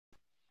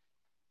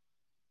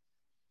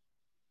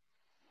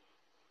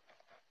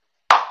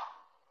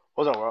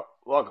What's up, world?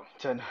 Welcome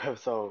to another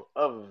episode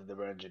of the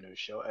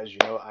BrandonJaneauShow. As you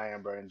know, I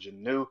am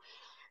BrandonJaneau,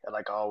 and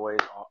like always,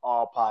 on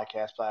all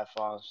podcast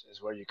platforms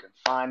is where you can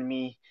find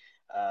me.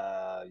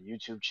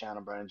 YouTube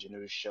channel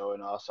BrandonJaneauShow,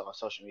 and also on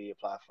social media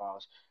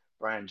platforms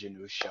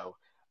BrandonJaneauShow.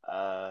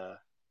 Uh,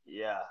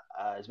 yeah,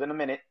 it's been a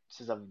minute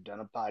since I've done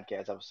a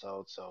podcast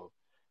episode, so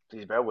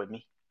please bear with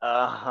me.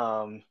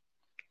 But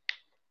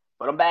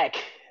I'm back.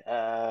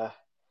 Uh,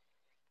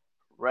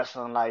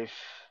 Wrestling Life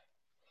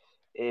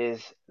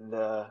is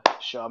the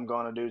show I'm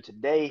going to do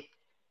today.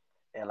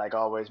 And like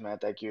always, man,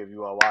 thank you if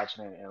you are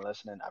watching and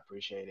listening. I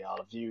appreciate it. All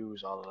the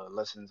views, all the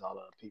listens, all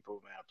the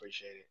people, man, I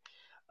appreciate it.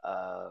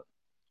 Uh,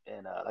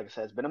 and like I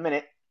said, it's been a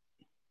minute.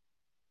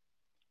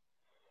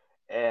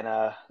 And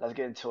let's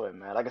get into it,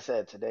 man. Like I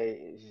said,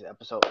 today's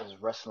episode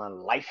is Wrestling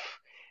Life.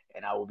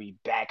 And I will be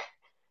back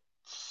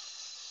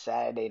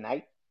Saturday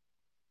night.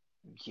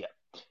 Yeah.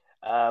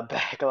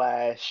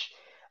 Backlash.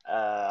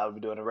 I'll be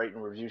doing a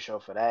rating review show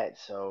for that.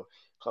 So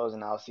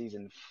closing out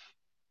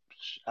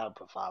I'll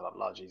put five up,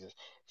 Lord Jesus.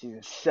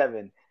 Season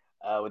seven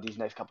with these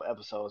next couple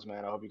episodes,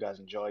 man. I hope you guys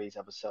enjoy these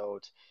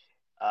episodes.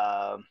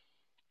 Um,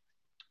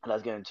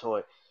 let's get into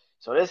it.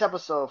 So this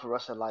episode for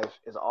Wrestling Life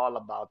is all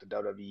about the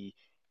WWE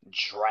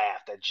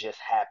draft that just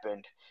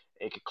happened.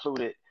 It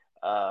concluded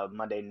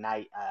Monday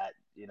night. I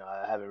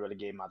haven't really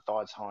gave my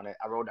thoughts on it.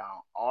 I wrote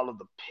down all of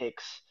the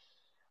picks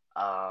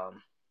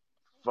um,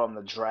 from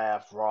the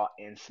draft, Raw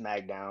and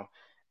SmackDown,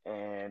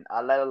 and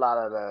I let a lot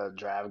of the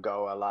draft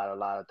go. A lot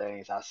of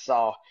things I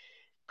saw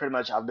pretty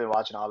much I've been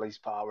watching all these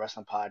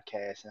wrestling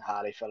podcasts and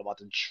how they feel about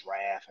the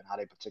draft and how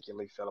they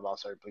particularly feel about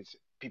certain places,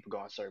 people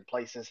going certain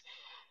places.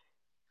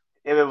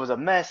 If it was a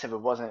mess, if it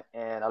wasn't,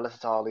 and I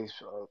listened to all these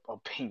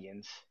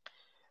opinions,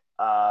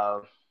 uh,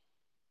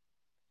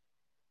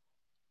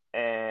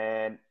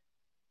 and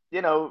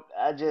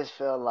I just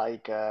feel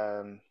like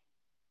I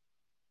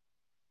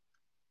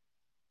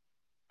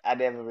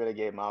never really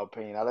gave my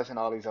opinion. I listened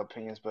to all these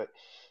opinions, but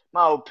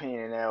my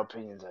opinion and their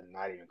opinions are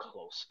not even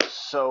close.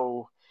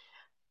 So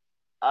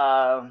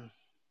um,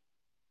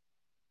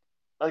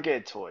 let's get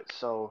into it.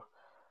 So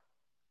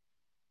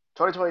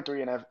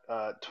 2023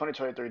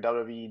 2023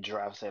 WWE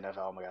drafts NFL.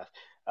 Oh my gosh.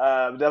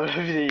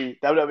 WWE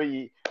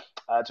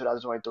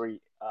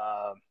 2023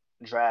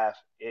 draft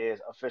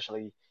is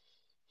officially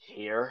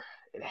here.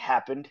 It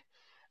happened.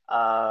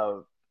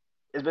 Uh,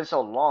 it's been so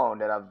long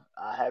that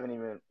I haven't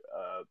even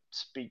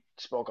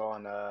spoke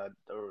on the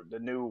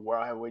new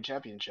World Heavyweight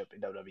Championship in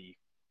WWE.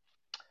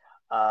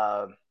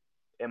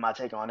 And my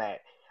take on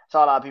that.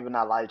 Saw a lot of people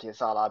not like it.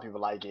 Saw a lot of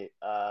people like it.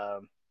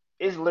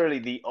 It's literally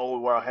the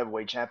old World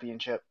Heavyweight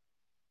Championship,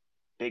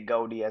 Big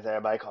Goldie, as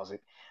everybody calls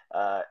it,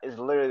 is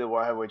literally the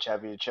World Heavyweight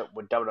Championship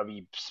with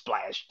WWE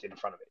splashed in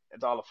front of it.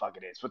 That's all the fuck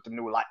it is, with the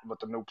new light, with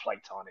the new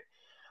plates on it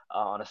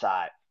on the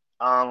side.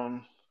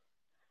 Um,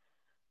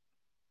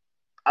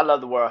 I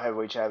love the World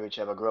Heavyweight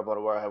Championship. I grew up on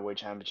the World Heavyweight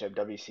Championship,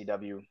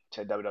 WCW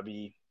to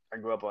WWE. I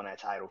grew up on that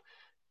title.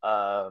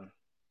 Um,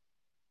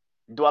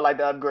 do I like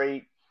the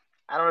upgrade?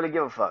 I don't really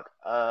give a fuck.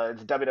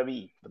 It's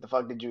WWE. What the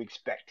fuck did you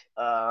expect?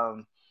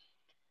 I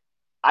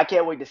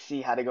can't wait to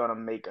see how they're gonna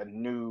make the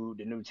new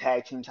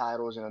tag team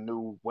titles and the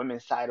new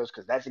women's titles,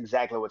 because that's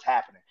exactly what's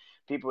happening.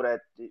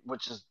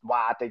 Which is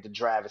why I think the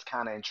draft is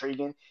kind of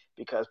intriguing,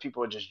 because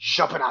people are just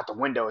jumping out the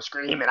window and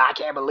screaming, "I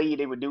can't believe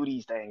they would do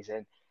these things!"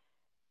 And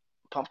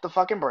pump the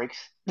fucking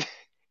brakes,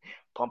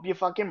 pump your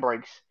fucking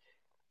brakes,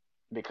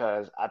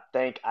 because I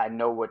think I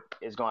know what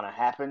is gonna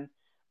happen,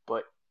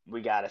 but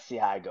we gotta see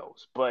how it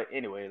goes. But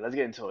anyway, let's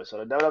get into it. So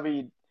the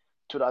WWE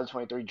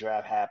 2023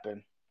 draft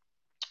happened,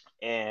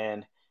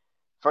 and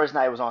first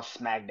night was on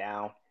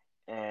SmackDown,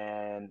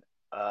 and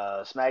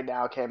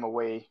SmackDown came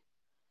away.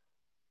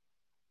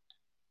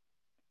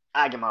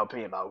 I give my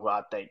opinion about who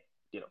I think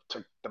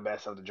took the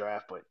best of the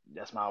draft, but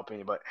that's my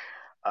opinion. But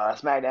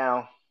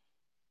SmackDown,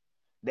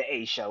 the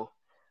A show,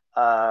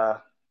 uh,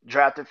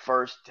 drafted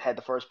first, had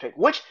the first pick,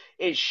 which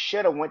it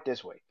should have went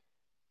this way.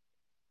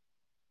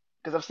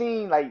 Because I've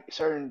seen like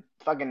certain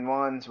fucking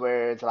ones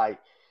where it's like,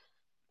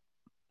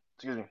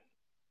 excuse me,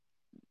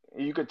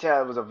 you could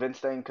tell it was a Vince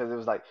thing, because it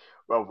was like,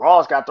 well,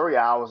 Raw's got 3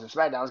 hours and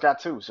SmackDown's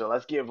got two, so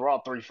let's give Raw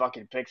three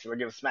fucking picks and we'll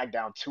give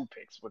SmackDown two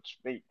picks, which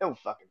made no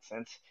fucking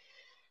sense.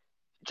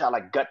 Try to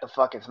like gut the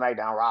fucking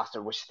SmackDown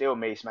roster, which still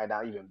made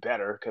SmackDown even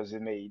better because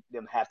it made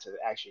them have to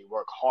actually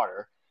work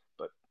harder.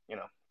 But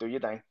do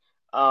your thing.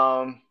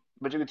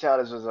 But you can tell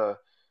this was a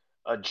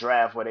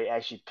draft where they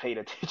actually paid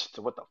attention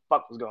to what the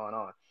fuck was going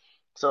on.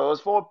 So it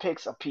was 4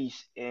 picks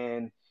apiece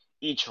in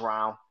each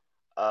round.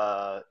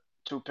 Uh,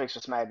 2 picks for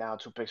SmackDown,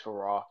 2 picks for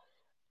Raw.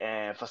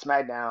 And for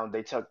SmackDown,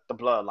 they took the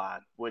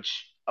Bloodline,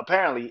 which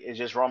apparently is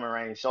just Roman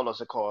Reigns, Solo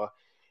Sikoa,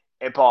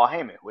 and Paul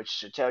Heyman, which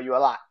should tell you a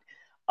lot.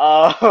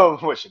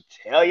 Which should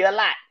tell you a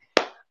lot.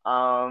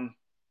 Um,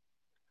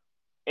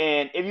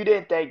 and if you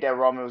didn't think that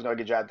Roman was gonna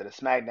get drafted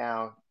to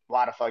SmackDown,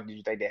 why the fuck did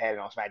you think they had it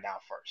on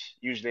SmackDown first?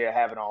 Usually they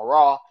have it on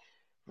Raw.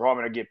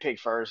 Roman will get picked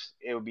first.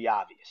 It would be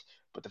obvious.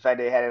 But the fact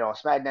they had it on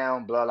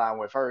SmackDown, Bloodline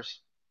went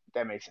first.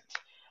 That makes sense.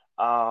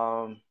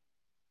 Um,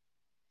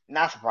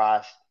 Not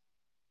surprised.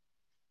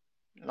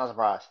 Not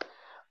surprised.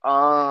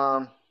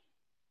 Um,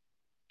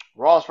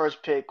 Raw's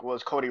first pick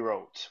was Cody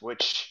Rhodes,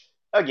 which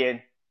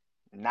again,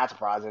 not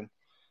surprising.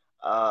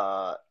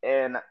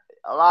 And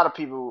a lot of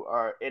people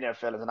are in their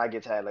feelings, and I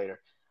get to that later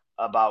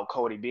about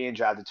Cody being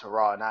drafted to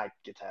Raw, and I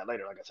get to that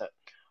later, like I said.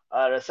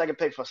 The second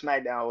pick for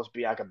SmackDown was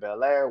Bianca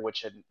Belair,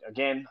 which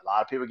again, a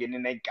lot of people getting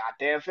in their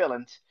goddamn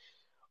feelings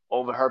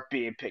over her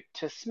being picked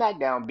to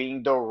SmackDown,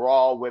 being the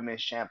Raw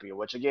Women's Champion.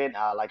 Which again,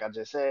 like I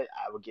just said,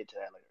 I will get to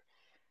that later.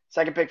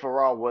 Second pick for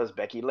Raw was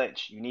Becky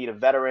Lynch. You need a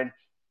veteran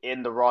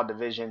in the Raw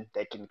division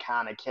that can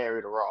kind of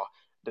carry the Raw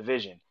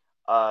division,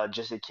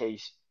 just in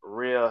case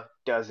Rhea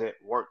doesn't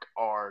work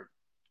or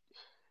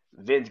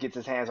Vince gets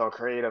his hands on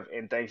creative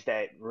and thinks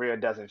that Rhea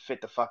doesn't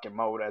fit the fucking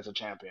mold as a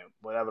champion,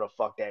 whatever the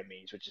fuck that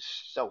means, which is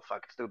so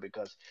fucking stupid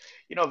because,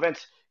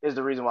 Vince is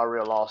the reason why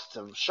Rhea lost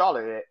to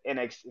Charlotte at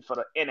NXT for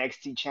the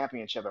NXT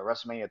Championship at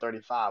WrestleMania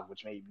 35,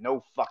 which made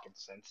no fucking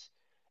sense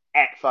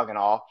at fucking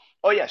all.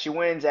 Oh yeah, she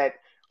wins at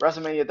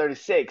WrestleMania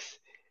 36,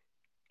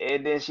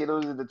 and then she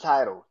loses the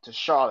title to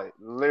Charlotte,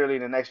 literally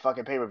the next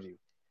fucking pay per view.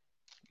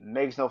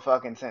 Makes no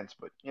fucking sense,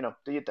 but do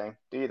your thing,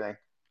 do your thing,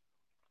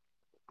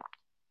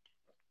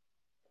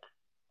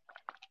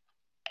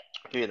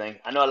 do your thing.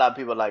 I know a lot of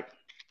people like.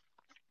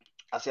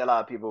 I see a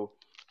lot of people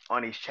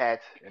on these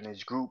chats in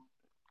this group,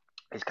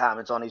 these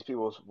comments on these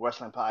people's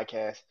wrestling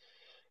podcasts,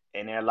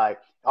 and they're like,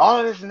 "All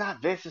of this is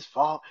not Vince's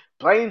fault.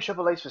 Blame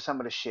Triple H for some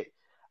of the shit."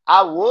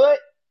 I would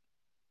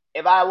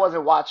if I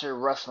wasn't watching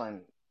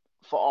wrestling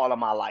for all of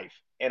my life,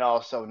 and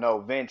also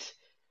know Vince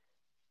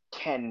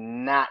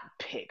cannot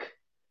pick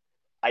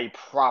a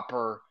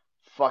proper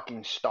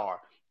fucking star.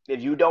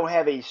 If you don't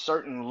have a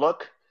certain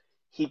look,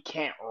 he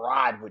can't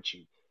ride with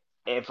you.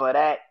 And for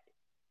that,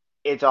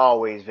 it's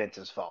always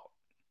Vince's fault.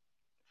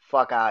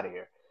 Fuck out of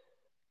here.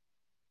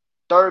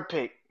 Third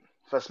pick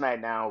for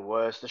SmackDown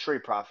was the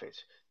Street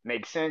Profits.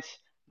 Makes sense.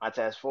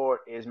 Montez Ford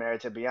is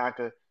married to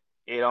Bianca.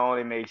 It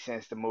only makes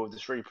sense to move the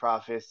Street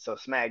Profits to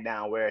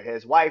SmackDown where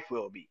his wife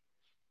will be.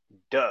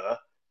 Duh.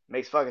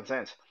 Makes fucking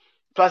sense.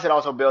 Plus, it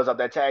also builds up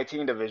that tag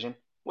team division,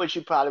 which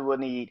you probably will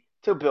need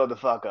to build the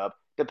fuck up,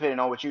 depending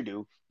on what you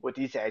do with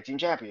these tag team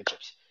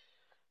championships.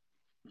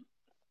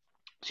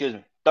 Excuse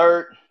me.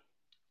 Third,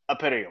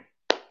 Imperium.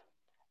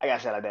 I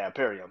gotta say like that,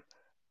 Imperium.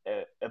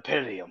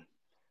 Imperium.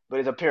 But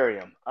it's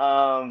Imperium.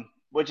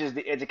 Which is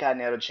the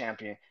Intercontinental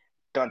Champion,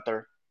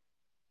 Gunther,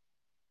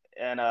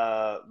 and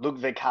Luke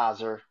Vic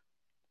and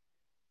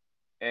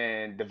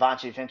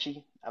Devanchi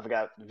Vinci. I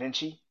forgot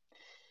Vinci.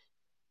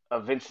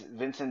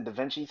 Vincent Da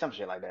Vinci, some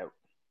shit like that.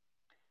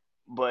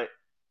 But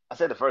I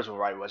said the first one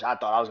right, which I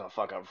thought I was gonna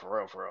fuck up for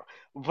real, for real.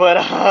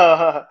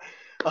 But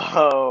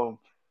um,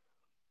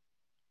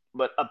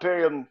 but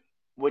Imperium,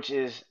 which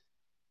is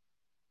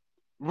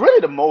really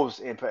the most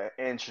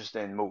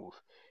interesting move,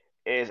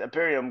 is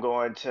Imperium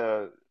going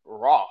to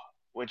Raw,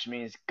 which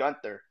means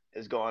Gunther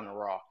is going to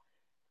Raw.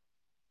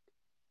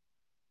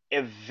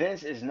 If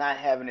Vince is not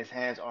having his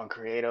hands on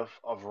creative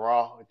of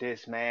Raw,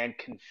 this man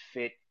can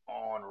fit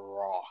on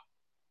Raw.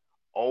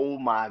 Oh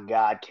my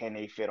God, can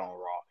they fit on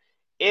Raw?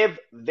 If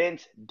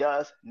Vince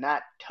does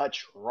not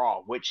touch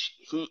Raw, which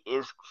he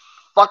is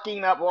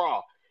fucking up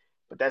Raw,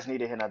 but that's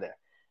neither here nor there.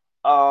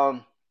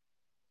 Um,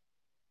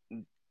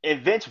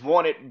 if Vince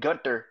wanted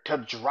Gunther to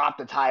drop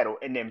the title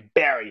and then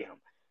bury him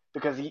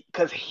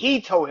because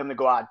he told him to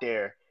go out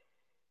there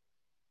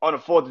on the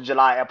 4th of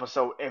July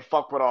episode and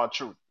fuck with all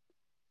truth.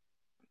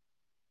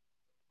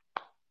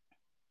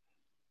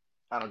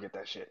 I don't get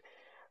that shit.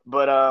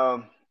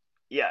 But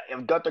yeah,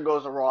 if Gunther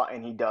goes to Raw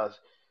and he does,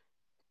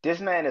 this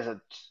man is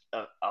a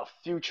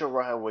future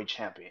Royal Heavyweight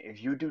Champion.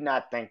 If you do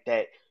not think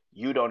that,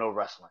 you don't know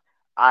wrestling.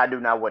 I do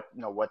not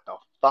know what the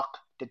fuck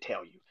to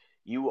tell you.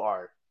 You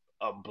are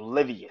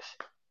oblivious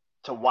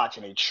to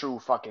watching a true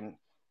fucking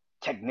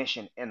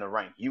technician in the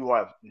ring. You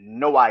have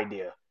no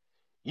idea.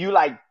 You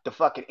like the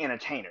fucking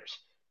entertainers.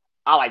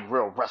 I like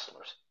real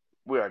wrestlers.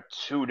 We are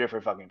two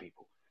different fucking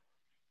people.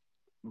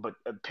 But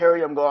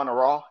Imperium going to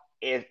Raw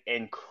is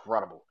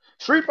incredible.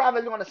 Street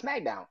Profits going to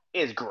SmackDown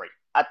is great.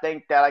 I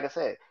think that, like I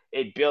said,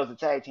 it builds the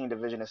tag team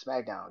division of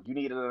SmackDown. You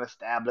need an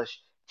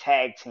established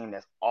tag team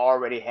that's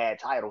already had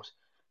titles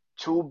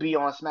to be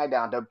on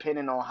SmackDown,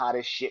 depending on how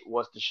this shit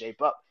was to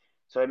shape up.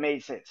 So it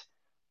made sense.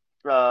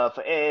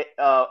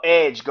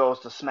 Edge goes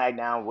to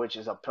SmackDown, which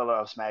is a pillar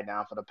of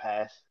SmackDown for the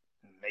past.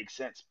 Makes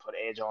sense. Put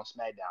Edge on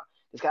SmackDown.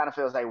 This kind of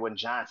feels like when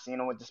John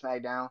Cena went to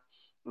SmackDown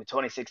in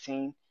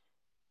 2016.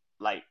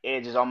 Like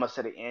Edge is almost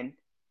to the end.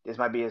 This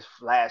might be his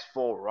last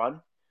full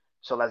run.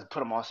 So let's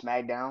put him on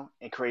SmackDown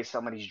and create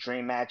some of these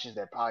dream matches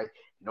that probably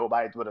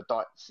nobody would have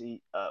thought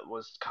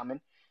was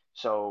coming.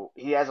 So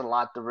he has a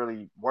lot to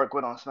really work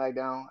with on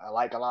SmackDown. I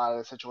like a lot of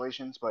the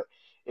situations, but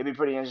it'd be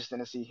pretty interesting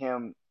to see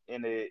him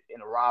in a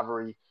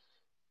rivalry.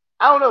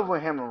 I don't know if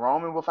when him and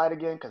Roman will fight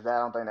again because I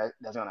don't think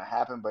that's gonna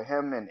happen. But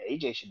him and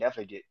AJ should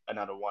definitely get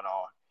another one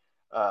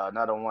on,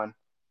 another one.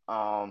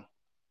 Um,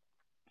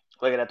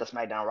 Looking at the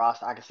SmackDown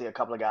roster, I can see a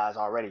couple of guys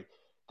already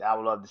that I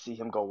would love to see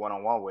him go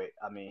 1-on-one with.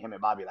 I mean, him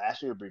and Bobby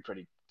Lashley would be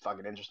pretty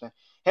fucking interesting.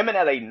 Him and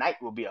LA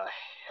Knight will be a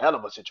hell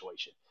of a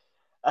situation.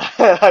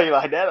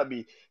 Like that'll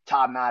be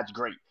top notch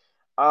great.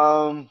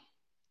 Um,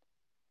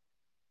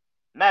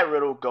 Matt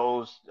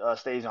Riddle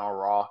stays on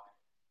Raw.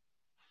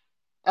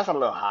 That's a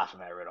little high for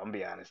Matt Riddle. I'm gonna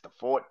be honest. The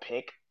fourth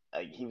pick,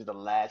 he was the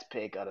last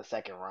pick of the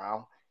second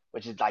round,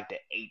 which is like the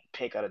eighth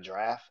pick of the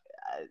draft.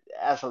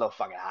 That's a little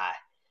fucking high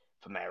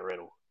for Matt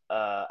Riddle.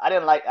 I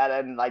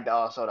didn't like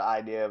also the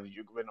idea of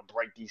you're gonna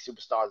break these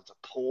superstars into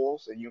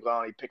pools and you're gonna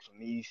only pick from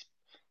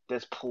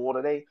this pool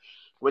today,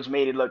 which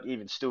made it look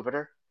even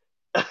stupider.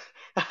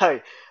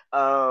 Like,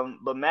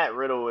 but Matt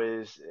Riddle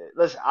is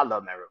listen. I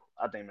love Matt Riddle.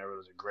 I think Matt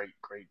Riddle is a great,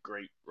 great,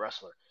 great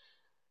wrestler.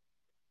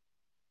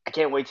 I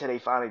can't wait till they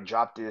finally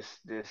drop this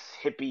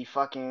hippie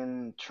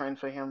fucking trend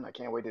for him. I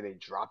can't wait till they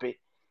drop it.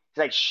 He's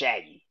like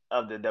Shaggy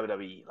of the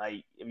WWE.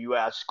 Like if you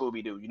ask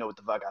Scooby Doo, you know what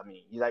the fuck I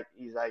mean. He's like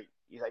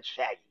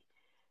Shaggy.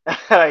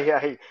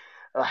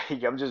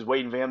 like I'm just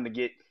waiting for him to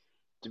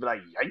be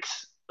like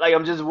yikes. Like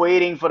I'm just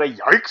waiting for the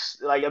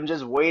yikes. Like I'm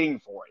just waiting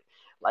for it.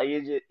 Like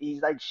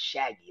he's like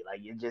Shaggy.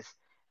 Like it just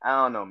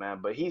I don't know, man.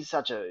 But he's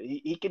such a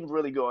he can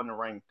really go in the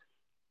ring,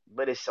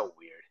 but it's so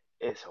weird.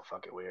 It's so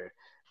fucking weird.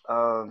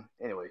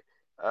 Anyway,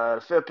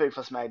 the fifth pick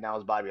for SmackDown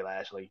was Bobby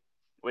Lashley,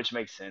 which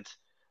makes sense.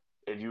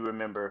 If you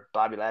remember,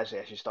 Bobby Lashley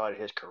actually started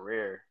his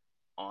career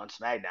on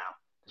SmackDown.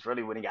 It's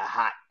really when he got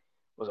hot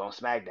was on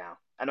SmackDown.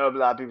 I know a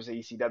lot of people say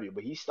ECW,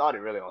 but he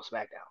started really on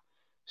SmackDown.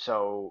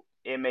 So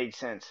it made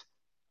sense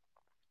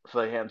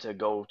for him to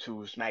go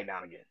to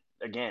SmackDown again.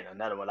 Again,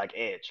 another one like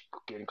Edge,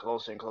 getting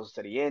closer and closer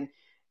to the end.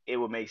 It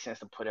would make sense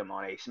to put him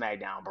on a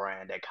SmackDown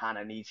brand that kind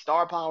of needs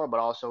star power, but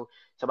also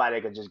somebody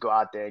that could just go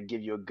out there and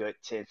give you a good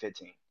 10,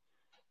 15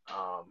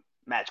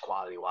 match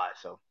quality wise.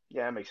 So,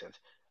 yeah, that makes sense.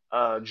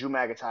 Drew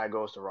McIntyre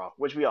goes to Raw,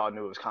 which we all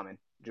knew was coming.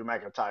 Drew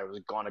McIntyre was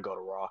going to go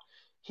to Raw.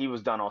 He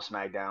was done on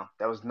SmackDown.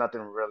 There was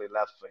nothing really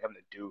left for him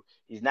to do.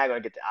 He's not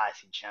going to get the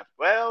IC champ.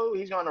 Well,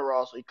 he's going to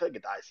Raw, so he could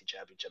get the IC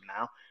championship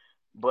now.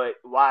 But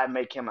why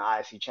make him an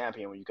IC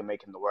champion when you can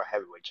make him the world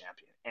heavyweight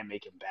champion and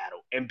make him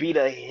battle and be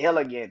the heel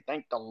again?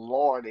 Thank the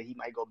Lord that he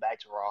might go back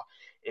to Raw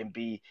and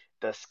be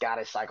the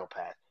Scottish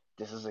psychopath.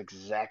 This is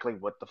exactly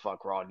what the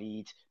fuck Raw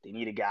needs. They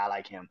need a guy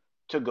like him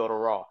to go to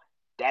Raw.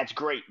 That's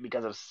great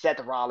because of Seth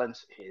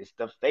Rollins is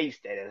the face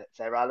that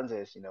Seth Rollins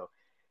is.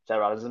 Seth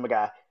Rollins is my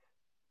guy.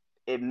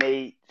 It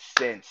made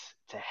sense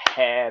to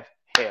have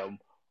him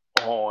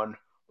on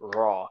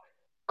Raw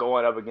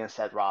going up against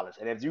Seth Rollins.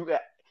 And if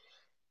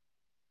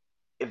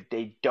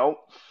they don't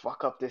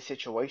fuck up this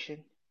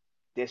situation,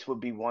 this would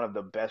be one of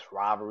the best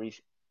rivalries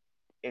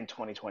in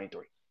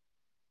 2023.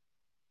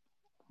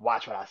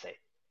 Watch what I say.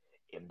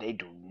 If they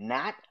do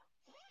not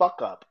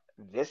fuck up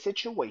this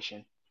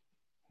situation,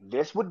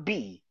 this would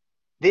be,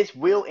 this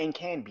will and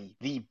can be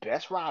the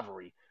best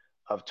rivalry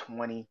of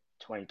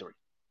 2023.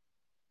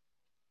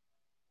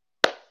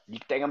 You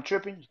think I'm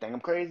tripping? You think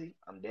I'm crazy?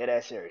 I'm dead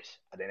ass serious.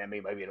 I think that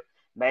may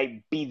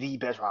be the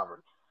best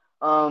rivalry.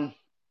 Um,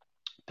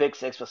 pick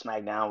six for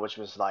SmackDown, which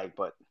was like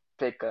what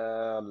pick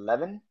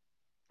 11.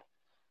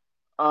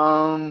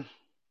 Um,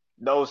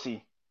 the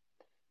OC,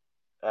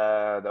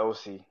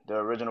 the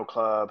original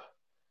club,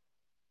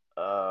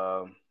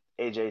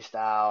 AJ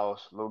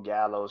Styles, Luke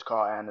Gallows,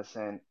 Carl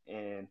Anderson,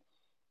 and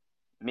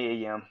Mia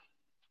Yim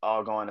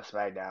all going to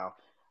SmackDown.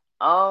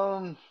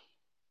 Um,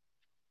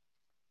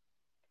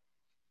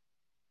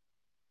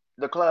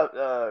 the club,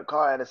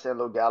 Carl Anderson,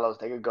 Luke Gallows,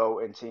 they could go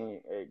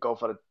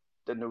for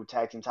the new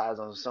tag team titles.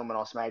 I'm assuming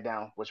on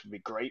SmackDown, which would be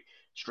great.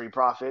 Street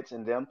Profits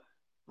and them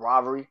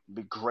rivalry would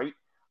be great.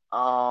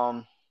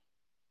 Um,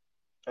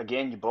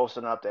 Again, you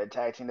bolstering up that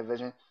tag team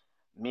division.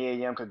 Mia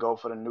Yim could go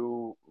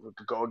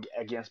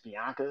against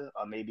Bianca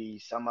or maybe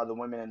some other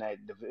women in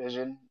that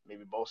division.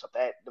 Maybe bolster up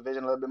that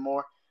division a little bit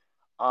more.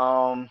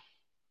 Um,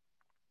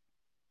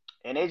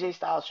 and AJ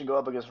Styles should go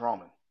up against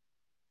Roman.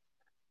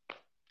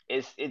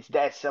 It's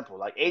that simple.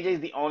 Like AJ's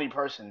the only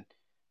person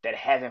that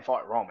hasn't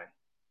fought Roman.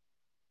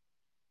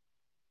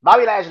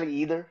 Bobby Lashley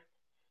either,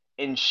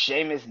 and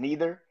Sheamus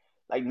neither.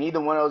 Like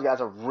neither one of those guys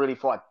have really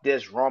fought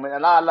this Roman.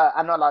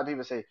 I know a lot of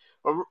people say,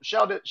 "Well,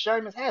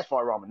 Sheamus has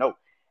fought Roman." No,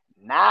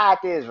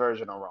 not this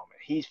version of Roman.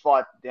 He's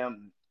fought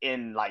them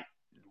in like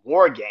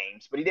war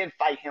games, but he didn't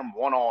fight him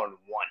one on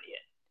one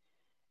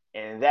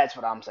yet, and that's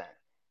what I'm saying.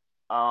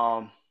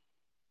 Um,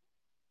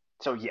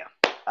 so yeah,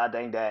 I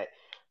think that.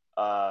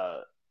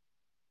 Uh,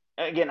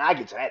 Again, I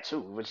get to that too,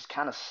 which is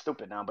kind of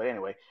stupid now, but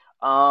anyway.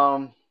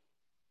 Um,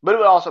 but it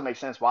would also make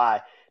sense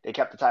why they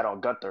kept the title on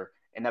Gunther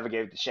and never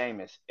gave it to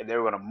Sheamus if they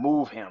were going to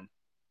move him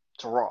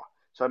to Raw.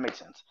 So it makes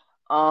sense.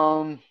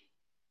 Um,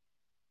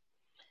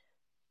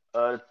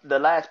 the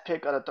last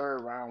pick of the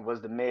third round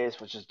was the Miz,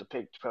 which is the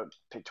pick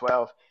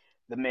 12.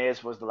 The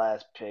Miz was the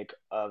last pick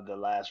of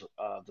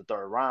the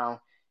third round.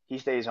 He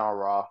stays on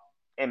Raw.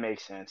 It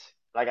makes sense.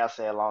 Like I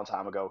said a long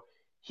time ago,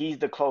 he's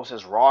the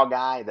closest Raw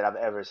guy that I've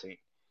ever seen.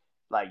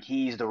 Like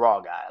he's the Raw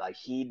guy. Like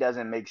he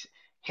doesn't make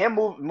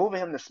moving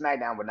him to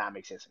SmackDown would not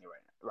make sense to me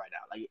right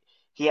now. Like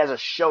he has a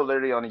show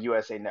literally on the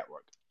USA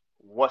Network.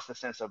 What's the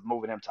sense of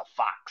moving him to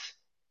Fox?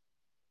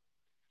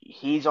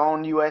 He's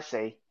on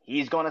USA.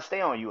 He's gonna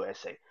stay on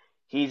USA.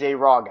 He's a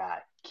Raw guy.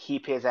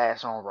 Keep his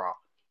ass on Raw.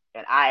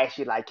 And I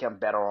actually like him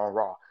better on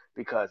Raw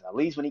because at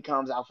least when he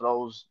comes out for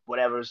those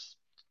whatever's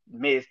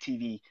Miz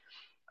TV,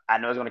 I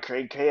know it's gonna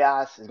create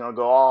chaos. It's gonna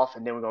go off,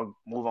 and then we're gonna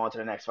move on to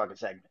the next fucking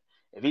segment.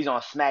 If he's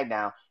on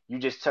SmackDown, you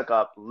just took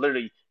up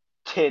literally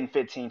 10,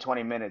 15,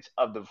 20 minutes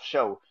of the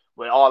show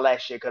when all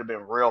that shit could have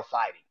been real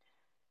fighting.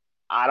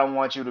 I don't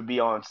want you to be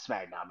on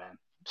SmackDown, man.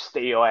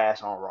 Stay your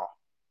ass on Raw.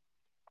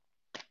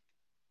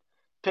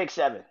 Pick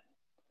 7.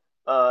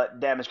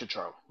 Damage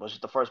Control, which is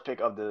the first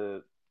pick of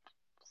the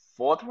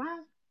fourth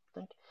round, I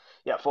think.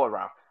 Yeah, fourth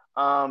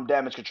round.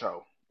 Damage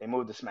Control. They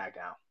moved to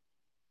SmackDown.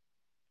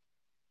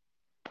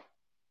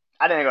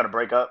 I think they're gonna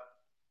break up.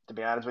 To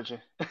be honest with you,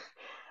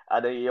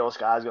 I think Io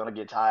Sky's gonna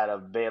get tired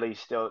of Bayley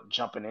still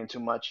jumping in too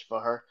much for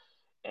her,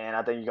 and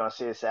I think you're gonna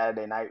see it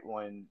Saturday night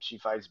when she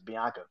fights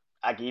Bianca.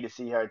 I can either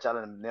see her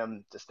telling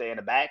them to stay in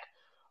the back,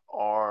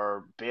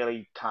 or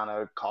Bayley kind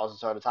of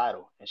causes her the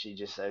title, and she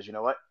just says, "You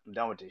know what? I'm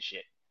done with this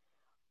shit."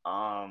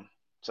 Um.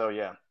 So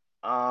yeah.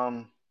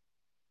 Um.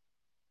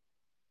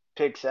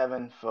 Pick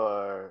 7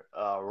 for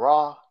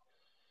Raw.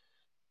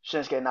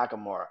 Shinsuke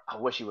Nakamura. I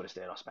wish he would have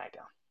stayed on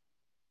SmackDown.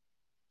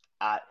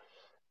 I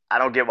I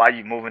don't get why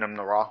you moving him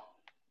to Raw.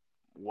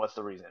 What's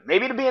the reason?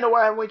 Maybe to be in the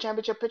World Heavyweight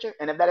Championship picture,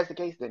 and if that is the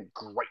case, then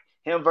great.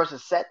 Him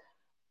versus Seth,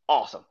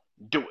 awesome.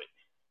 Do it.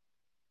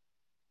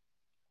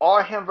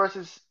 Or him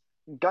versus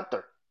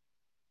Gunther.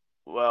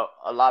 Well,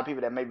 a lot of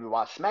people that maybe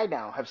watch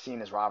SmackDown have seen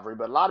this rivalry,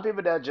 but a lot of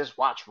people that just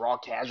watch Raw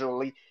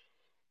casually,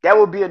 that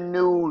would be a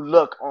new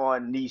look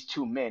on these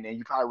two men, and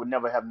you probably would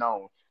never have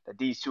known that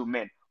these two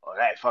men are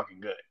that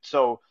fucking good.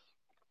 So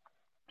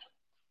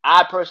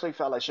I personally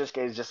felt like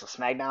Shinsuke is just a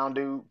SmackDown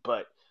dude,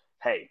 but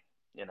hey,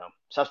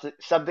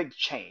 something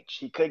changed.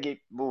 He could get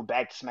moved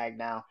back to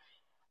SmackDown,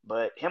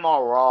 but him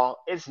on Raw,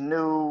 it's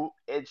new,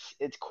 it's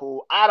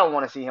cool. I don't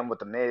want to see him with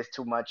the Miz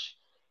too much.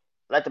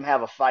 Let them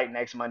have a fight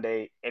next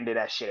Monday, and then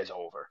that shit is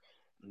over.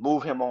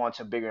 Move him on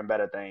to bigger and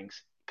better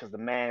things because the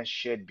man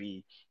should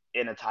be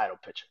in a title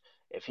picture.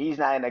 If he's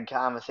not in the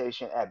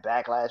conversation at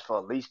Backlash for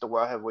at least the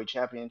World Heavyweight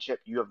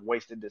Championship, you have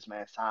wasted this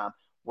man's time.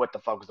 What the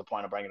fuck was the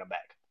point of bringing him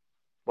back?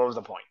 What was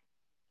the point?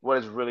 What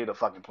is really the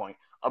fucking point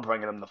of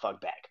bringing him the fuck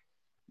back?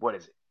 What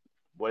is it?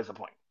 What is the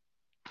point?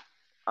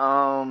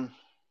 Um,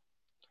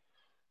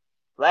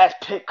 Last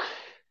pick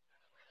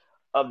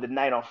of the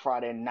night on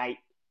Friday night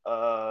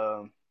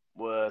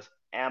was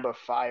Amber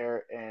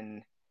Fire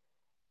and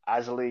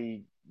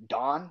Azali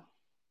Dawn.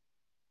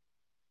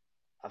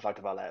 I fucked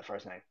about that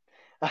first name.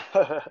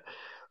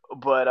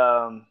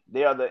 But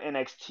they are the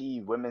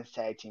NXT Women's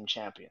Tag Team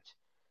Champions.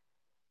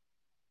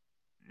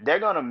 They're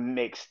gonna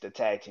mix the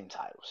tag team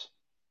titles.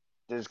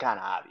 This is kind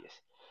of obvious.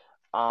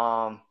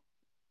 Um,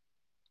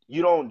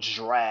 you don't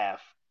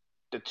draft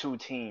the two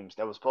teams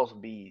that was supposed to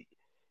be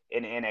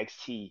in the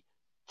NXT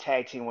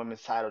Tag Team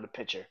Women's title to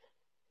picture.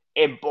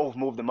 It both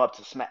moved them up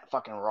to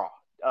fucking Raw,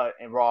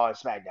 and Raw and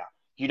SmackDown.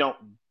 You don't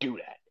do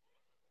that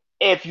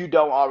if you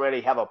don't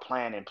already have a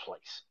plan in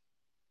place,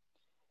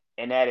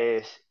 and that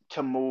is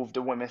to move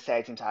the women's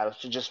tag team titles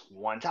to just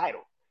one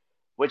title,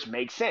 which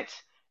makes sense.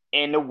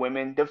 And the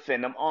women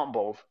defend them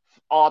on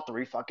all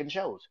three fucking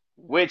shows,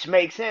 which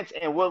makes sense,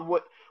 and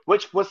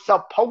which was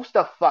supposed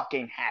to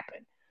fucking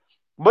happen.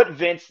 But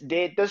Vince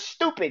did the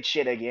stupid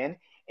shit again,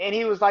 and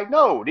he was like,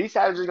 "No, these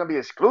titles are gonna be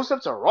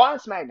exclusive to Raw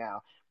and SmackDown,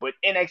 but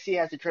NXT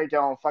has to create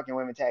their own fucking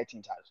women's tag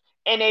team titles,"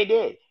 and they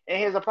did. And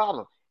here's the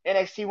problem: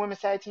 NXT women's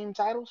tag team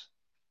titles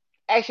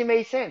actually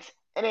made sense,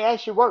 and they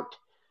actually worked.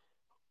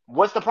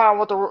 What's the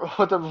problem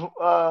with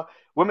the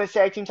women's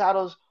tag team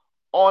titles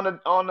on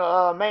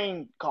the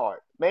main card,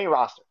 main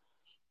roster?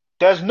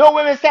 There's no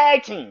women's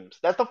tag teams.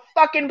 That's the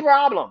fucking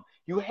problem.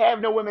 You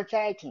have no women's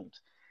tag teams.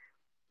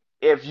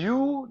 If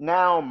you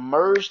now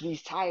merge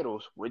these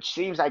titles, which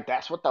seems like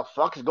that's what the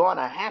fuck is going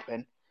to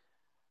happen,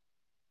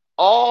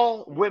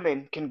 all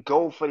women can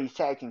go for these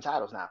tag team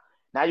titles now.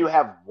 Now you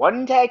have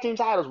one tag team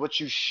titles, which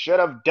you should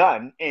have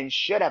done and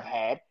should have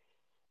had,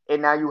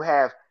 and now you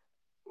have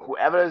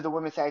whoever is the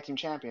women's tag team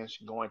champions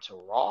going to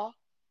Raw,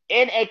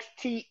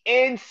 NXT,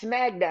 and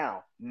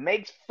SmackDown.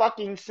 Makes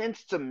fucking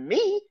sense to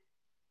me.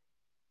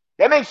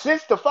 That makes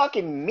sense to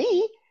fucking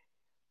me.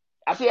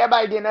 I see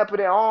everybody getting up with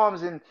their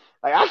arms and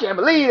like I can't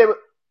believe it.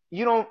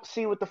 You don't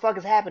see what the fuck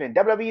is happening.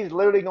 WWE is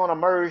literally going to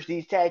merge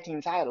these tag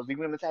team titles, these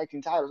women's tag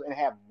team titles, and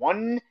have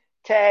one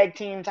tag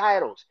team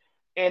titles.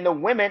 And the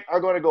women are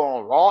going to go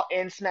on Raw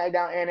and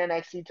SmackDown and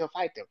NXT to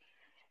fight them.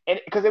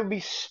 And because it would be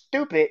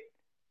stupid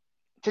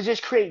to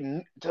just create.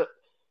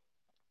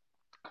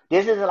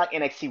 This isn't like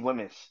NXT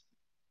women's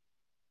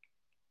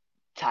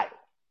title.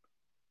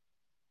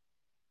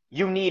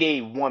 You need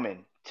a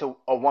woman to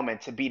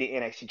be the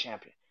NXT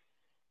champion.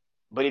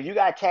 But if you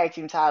got tag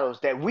team titles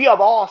that we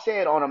have all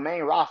said on the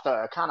main roster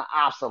are kind of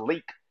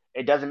obsolete,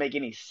 it doesn't make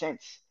any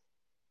sense.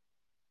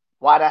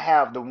 Why to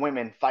have the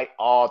women fight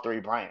all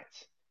three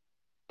brands?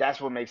 That's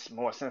what makes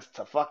more sense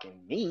to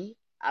fucking me.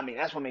 I mean,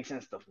 that's what makes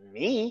sense to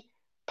me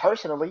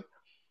personally.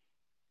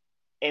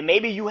 And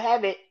maybe you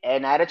have it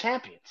at Night of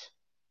Champions.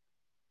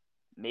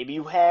 Maybe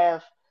you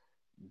have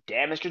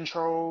Damage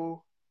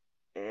Control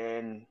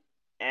and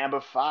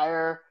Amber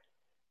Fire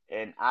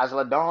and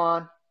Isla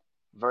Dawn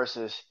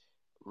versus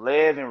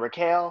Liv and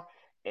Raquel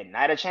and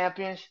Night of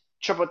Champions,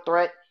 triple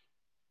threat,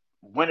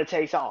 winner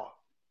takes all.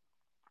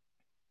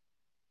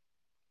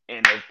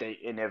 And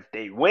if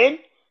they win,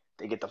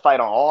 they get to fight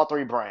on all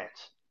three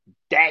brands.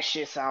 That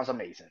shit sounds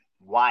amazing.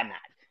 Why not?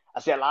 I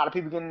see a lot of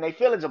people getting their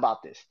feelings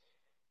about this.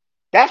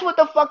 That's what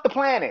the fuck the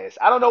plan is.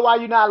 I don't know why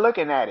you're not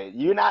looking at it.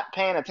 You're not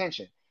paying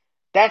attention.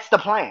 That's the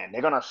plan.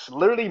 They're gonna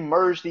literally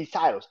merge these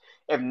titles.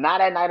 If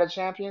not at Night of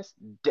Champions,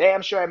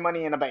 damn sure at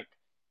Money in the Bank.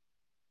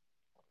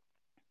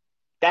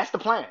 That's the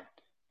plan.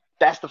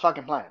 That's the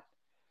fucking plan.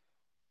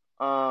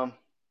 Um,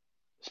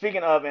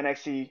 Speaking of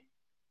NXT,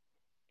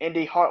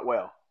 Indy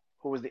Hartwell,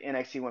 who was the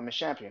NXT Women's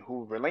Champion,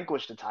 who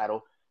relinquished the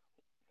title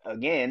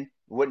again,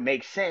 would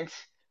make sense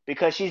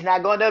because she's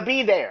not going to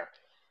be there.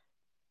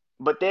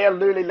 But they're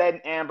literally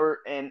letting Amber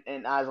and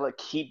Isla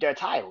keep their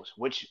titles,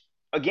 which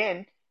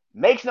again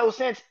makes no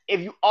sense if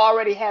you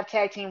already have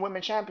tag team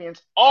women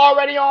champions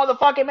already on the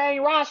fucking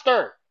main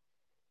roster.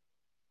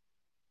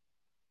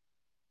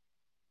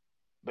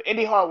 But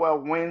Indy Hartwell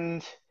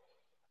wins,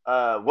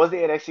 was the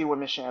NXT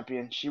Women's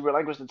Champion. She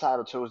relinquished the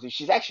title Tuesday.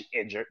 She's actually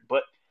injured,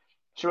 but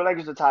she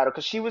relinquished the title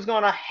because she was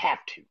gonna have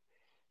to.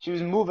 She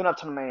was moving up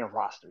to the main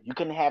roster. You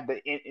couldn't have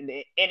the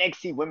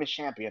NXT Women's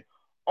Champion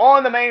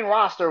on the main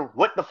roster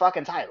with the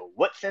fucking title.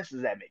 What sense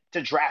does that make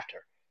to draft her?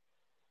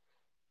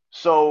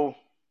 So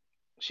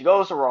she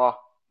goes to Raw,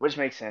 which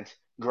makes sense.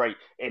 Great.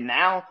 And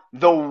now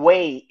the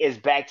way is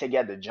back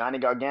together. Johnny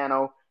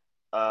Gargano,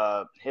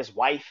 his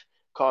wife,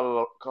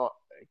 Candice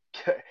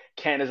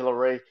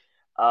LeRae,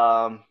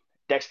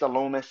 Dexter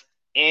Loomis,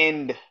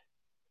 and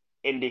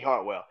Indy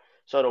Hartwell.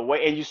 So the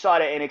way, and you saw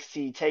that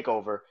NXT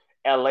Takeover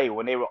LA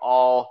when they were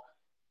all,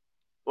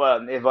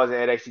 well, it wasn't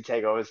NXT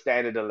Takeover, it was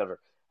Stand and Deliver.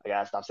 I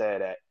gotta stop saying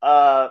that.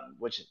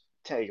 Which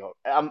Takeover?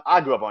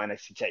 I grew up on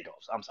NXT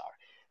Takeovers. I'm sorry.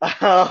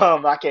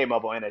 I came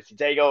up on NXT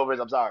Takeovers.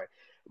 I'm sorry,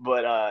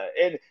 but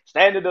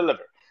Stand and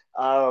Deliver.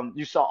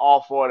 You saw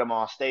all four of them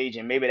on stage,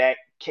 and maybe that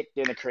kicked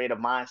in a creative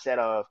mindset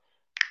of,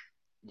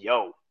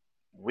 yo,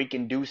 we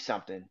can do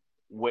something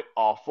with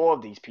all four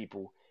of these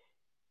people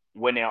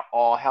when they're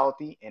all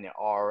healthy and they're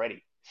all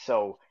ready.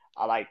 So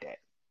I like that.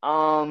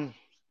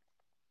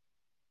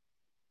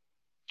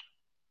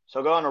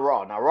 So going to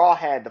Raw. Now Raw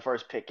had the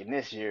first pick in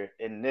this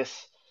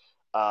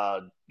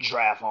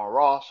draft on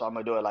Raw, so I'm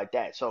gonna do it like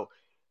that. So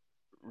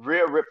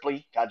Rhea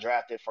Ripley got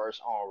drafted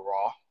first on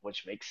Raw,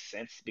 which makes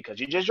sense because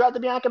you just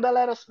drafted Bianca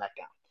Belair to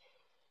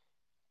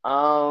SmackDown.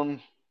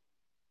 Um,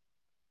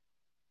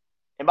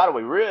 and by the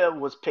way, Rhea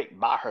was picked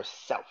by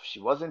herself.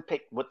 She wasn't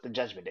picked with the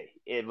Judgment Day.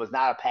 It was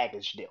not a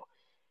package deal.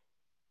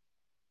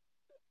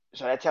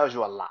 So that tells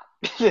you a lot.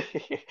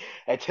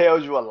 That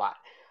tells you a lot.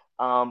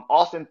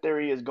 Austin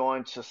Theory is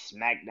going to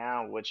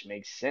SmackDown, which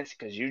makes sense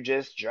because you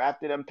just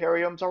drafted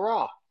Imperium to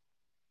Raw.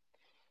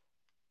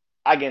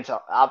 Again,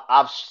 so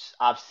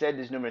I've said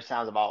this numerous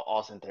times about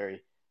Austin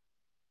Theory.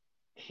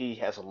 He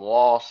has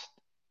lost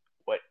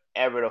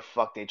whatever the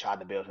fuck they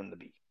tried to build him to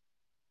be.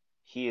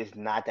 He is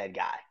not that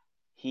guy.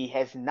 He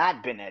has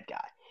not been that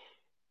guy.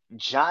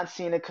 John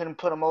Cena couldn't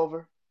put him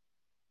over.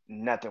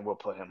 Nothing will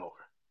put him over.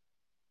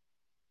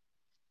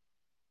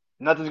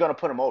 Nothing's gonna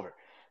put him over.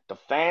 The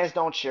fans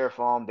don't cheer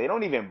for him. They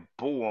don't even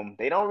boo him.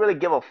 They don't really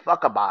give a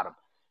fuck about him.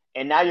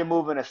 And now you're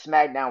moving to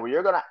SmackDown where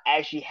you're gonna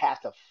actually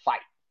have to fight.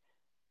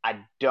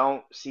 I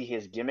don't see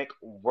his gimmick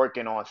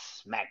working on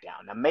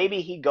SmackDown. Now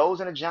maybe he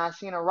goes in a John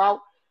Cena route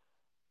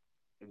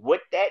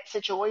with that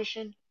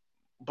situation,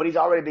 but he's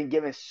already been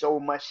given so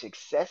much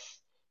success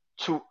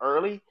too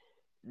early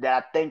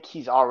that I think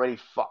he's already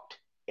fucked.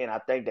 And I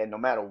think that no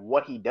matter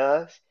what he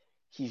does,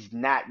 he's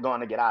not going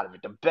to get out of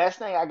it. The best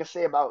thing I can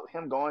say about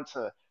him going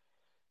to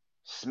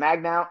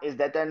SmackDown is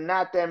that they're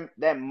not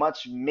that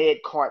much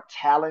mid card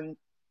talent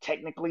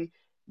technically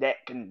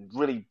that can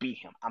really beat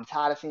him. I'm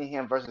tired of seeing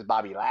him versus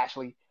Bobby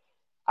Lashley.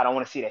 I don't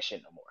want to see that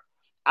shit no more.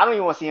 I don't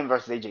even want to see him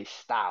versus AJ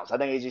Styles. I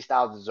think AJ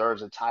Styles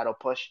deserves a title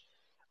push,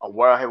 a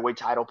world heavyweight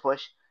title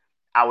push.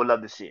 I would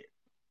love to see it.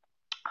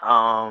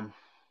 Um,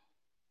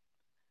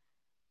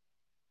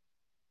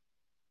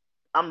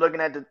 I'm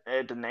looking at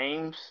the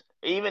names.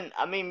 Even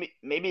I mean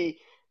maybe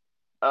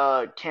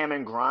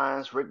Cameron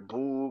Grimes, Rick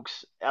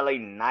Boogs, LA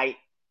Knight,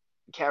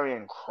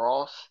 Karrion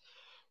Cross.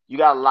 You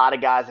got a lot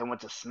of guys that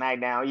went to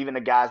SmackDown. Even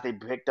the guys they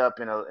picked up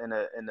in a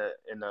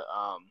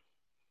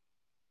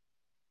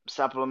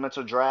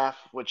supplemental draft,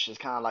 which is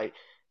kind of like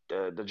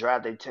the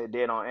draft they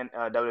did on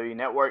WWE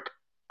Network.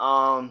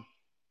 Um,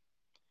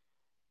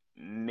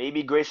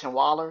 Maybe Grayson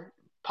Waller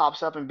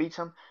pops up and beats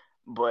him,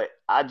 but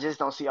I just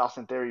don't see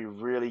Austin Theory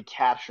really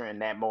capturing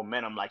that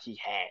momentum like he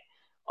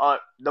had.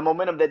 The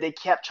momentum that they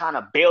kept trying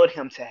to build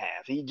him to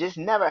have. He just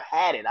never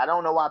had it. I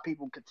don't know why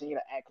people continue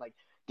to act like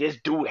this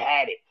dude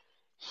had it.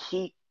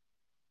 He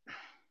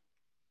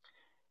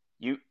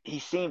he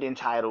seemed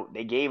entitled.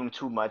 They gave him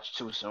too much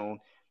too soon,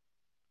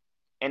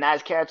 and now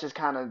his character's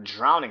kind of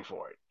drowning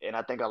for it. And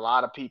I think a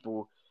lot of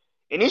people,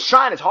 and he's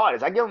trying his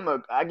hardest. I give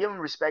him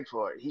respect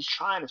for it. He's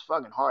trying his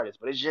fucking hardest,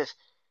 but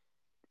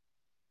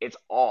it's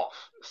off.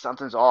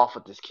 Something's off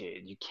with this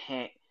kid. You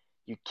can't.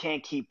 You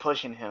can't keep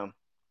pushing him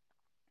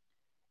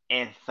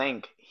and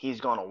think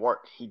he's gonna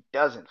work. He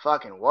doesn't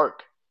fucking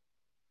work.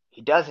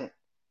 He doesn't.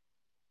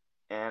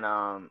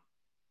 And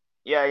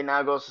yeah, he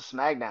now goes to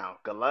SmackDown.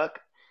 Good luck.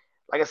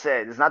 Like I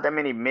said, there's not that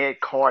many mid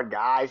card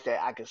guys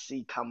that I could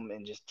see come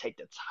and just take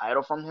the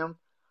title from him.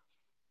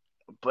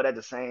 But at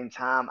the same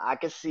time, I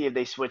could see if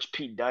they switch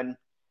Pete Dunne,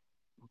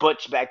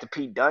 Butch back to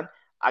Pete Dunne,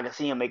 I can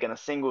see him making a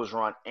singles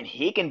run, and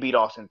he can beat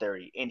Austin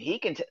Theory, and he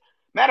can.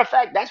 Matter of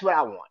fact, that's what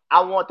I want.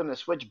 I want them to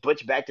switch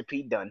Butch back to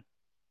Pete Dunne,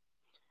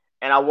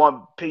 and I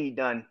want Pete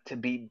Dunne to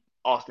beat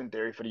Austin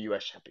Theory for the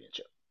U.S.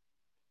 Championship.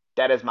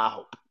 That is my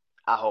hope.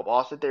 I hope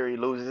Austin Theory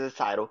loses his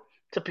title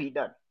to Pete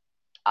Dunne.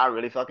 I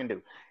really fucking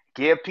do.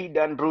 Give Pete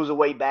Dunne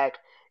Bruiserweight back,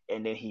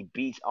 and then he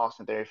beats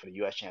Austin Theory for the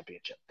U.S.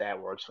 Championship.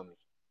 That works for me.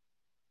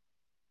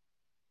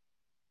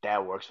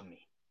 That works for me.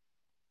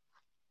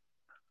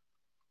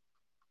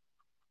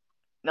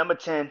 Number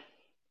 10,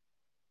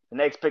 the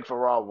next pick for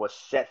Raw was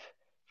Seth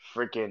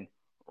freaking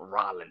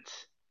Rollins.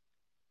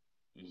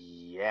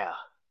 Yeah,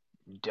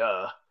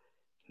 duh.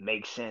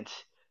 Makes sense.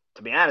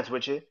 To be honest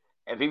with you,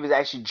 if he was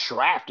actually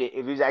drafted,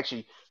 if he was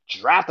actually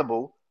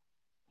draftable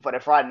for the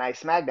Friday Night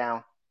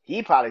SmackDown,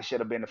 he probably should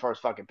have been the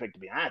first fucking pick, to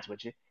be honest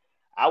with you.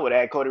 I would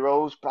have had Cody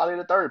Rhodes probably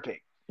the third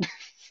pick.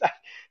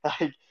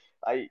 like,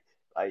 like,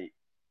 like,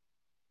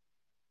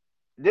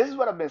 this is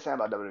what I've been saying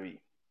about WWE.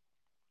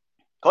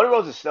 Cody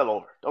Rhodes is still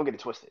over. Don't get it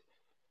twisted.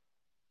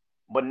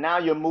 But now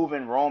you're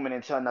moving Roman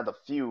into another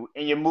feud,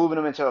 and you're moving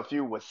him into a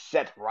feud with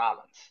Seth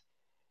Rollins.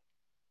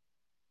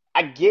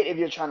 I get if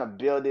you're trying to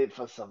build it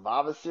for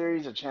Survivor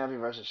Series, a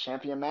champion versus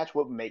champion match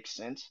would make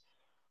sense.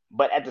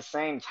 But at the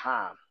same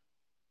time,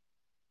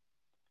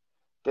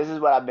 this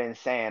is what I've been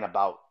saying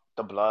about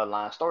the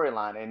Bloodline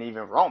storyline and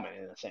even Roman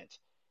in a sense.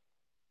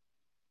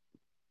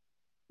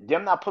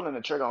 Them not pulling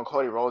the trigger on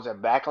Cody Rhodes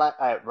at Backlash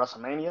at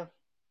WrestleMania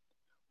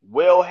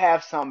will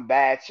have some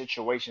bad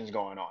situations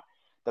going on.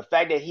 The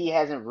fact that he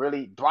hasn't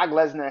really, Brock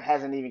Lesnar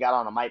hasn't even got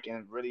on the mic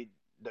and really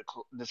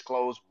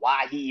disclosed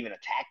why he even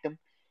attacked him,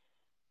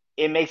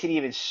 it makes it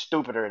even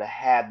stupider to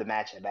have the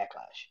match at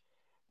Backlash.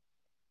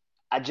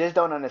 I just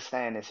don't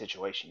understand this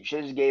situation. You should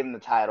have just gave him the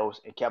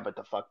titles and kept it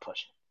the fuck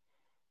pushing.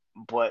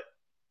 But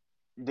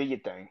do your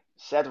thing.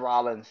 Seth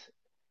Rollins,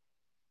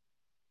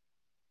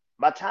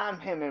 by the time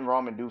him and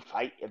Roman do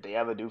fight, if they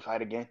ever do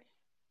fight again,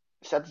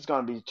 Seth is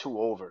going to be too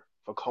over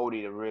for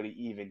Cody to really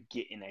even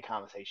get in that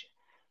conversation.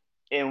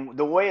 And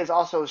the way it's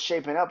also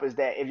shaping up is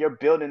that if you're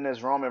building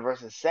this Roman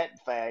versus Seth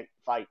fight,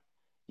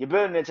 you're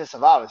building it into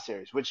Survivor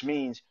Series, which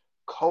means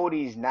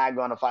Cody's not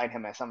going to fight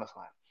him at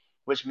SummerSlam,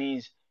 which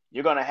means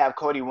you're going to have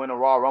Cody win a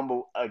Royal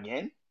Rumble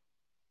again.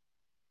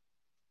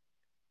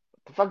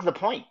 What the fuck's the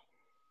point?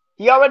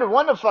 He already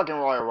won the fucking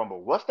Royal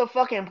Rumble. What's the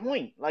fucking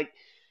point? Like,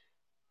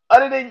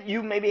 other than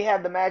you maybe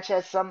have the match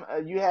at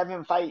you have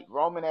him fight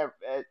Roman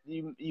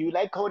you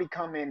let Cody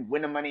come in,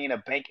 win the Money in a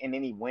Bank, and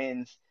then he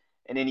wins,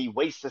 and then he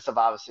wastes the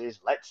Survivor Series,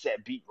 let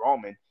Seth beat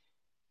Roman.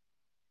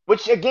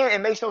 Which again, it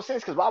makes no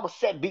sense because why would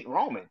Seth beat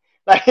Roman?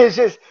 Like, it's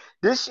just,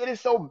 this shit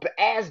is so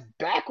ass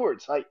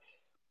backwards. Like,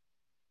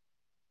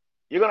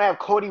 you're gonna have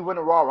Cody win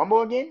the Royal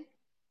Rumble again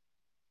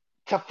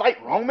to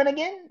fight Roman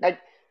again? Like,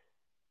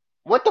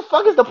 what the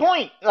fuck is the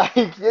point?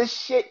 Like, this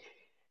shit.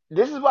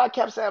 This is what I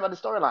kept saying about the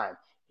storyline.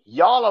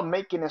 Y'all are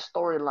making a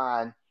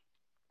storyline.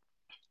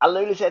 I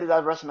literally said this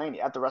after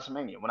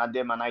WrestleMania when I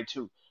did my night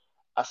 2.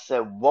 I said,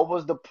 what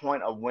was the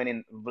point of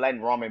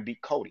letting Roman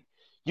beat Cody?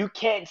 You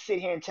can't sit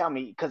here and tell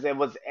me because it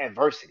was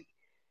adversity.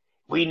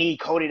 We need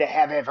Cody to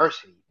have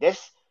adversity.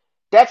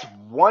 That's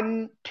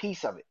one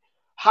piece of it.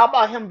 How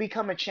about him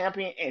becoming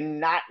champion and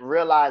not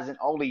realizing,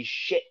 holy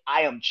shit,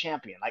 I am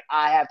champion. Like,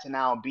 I have to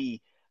now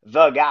be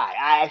the guy.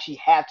 I actually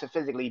have to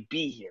physically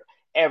be here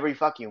every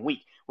fucking week,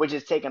 which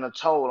is taking a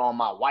toll on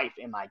my wife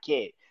and my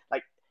kid.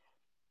 Like,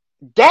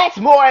 that's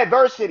more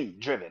adversity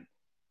driven.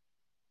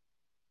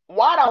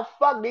 Why the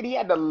fuck did he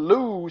have to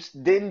lose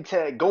then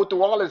to go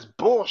through all this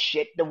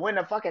bullshit to win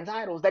the fucking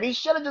titles that he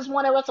should have just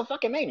won at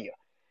WrestleMania?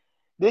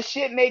 This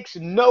shit makes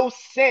no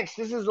sense.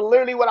 This is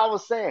literally what I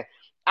was saying.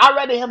 I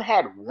rather him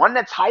had won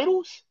the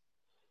titles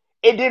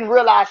and didn't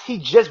realize he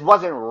just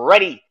wasn't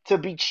ready to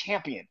be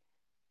champion.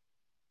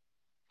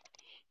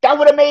 That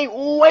would have made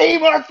way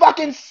more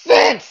fucking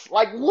sense.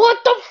 Like, what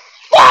the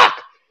fuck?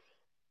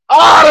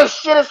 Oh, this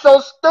shit is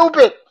so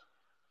stupid.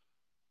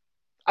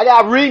 I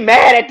got really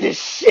mad at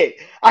this shit.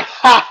 I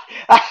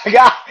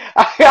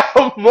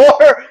got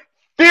more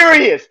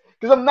furious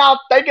because I'm now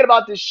thinking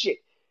about this shit.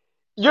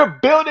 You're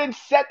building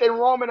Seth and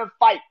Roman to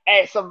fight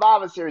at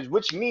Survivor Series,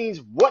 which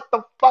means what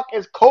the fuck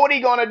is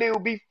Cody gonna do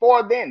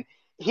before then?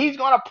 He's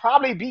gonna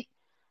probably beat.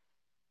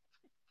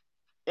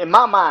 In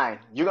my mind,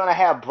 you're gonna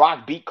have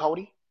Brock beat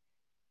Cody.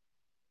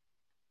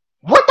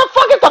 What the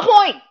fuck is the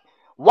point?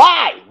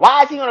 Why?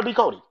 Why is he gonna beat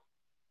Cody?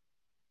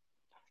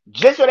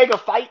 Just so they can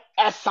fight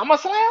at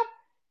SummerSlam?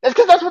 That's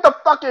because that's what the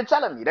fuck you're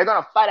telling me. They're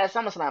gonna fight at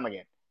SummerSlam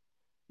again,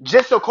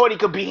 just so Cody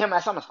could beat him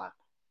at SummerSlam.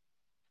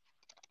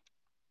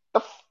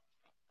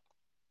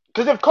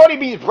 Because if Cody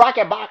beats Brock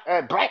at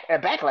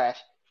Backlash,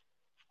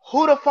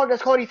 Who the fuck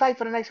does Cody fight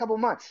for the next couple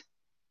months?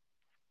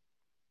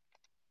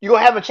 You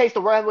gonna have him chase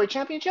the Royal Heavyweight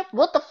Championship?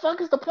 What the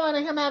fuck is the point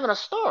of him having a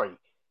story?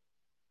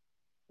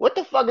 What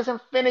the fuck is him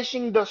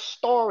finishing the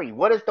story?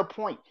 What is the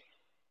point?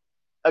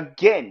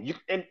 Again, you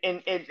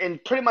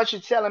and pretty much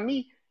you're telling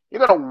me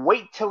you're gonna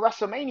wait till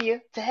WrestleMania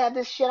to have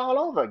this shit all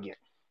over again.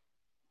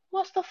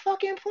 What's the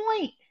fucking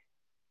point?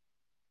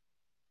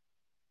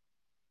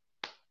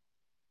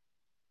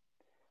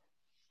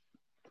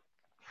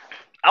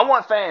 I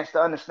want fans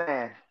to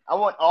understand. I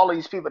want all of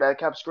these people that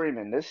kept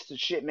screaming, this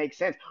shit makes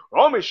sense.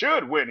 Roman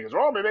should win because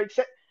Roman makes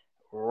sense.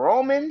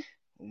 Roman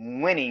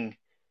winning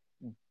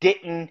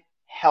didn't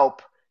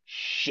help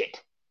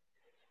shit.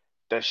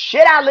 The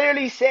shit I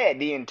literally said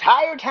the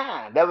entire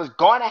time that was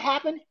going to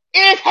happen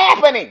is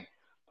happening.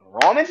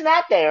 Roman's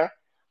not there.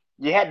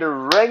 You had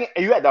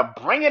to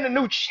bring in a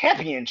new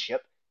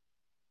championship,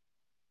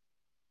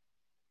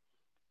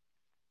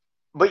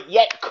 but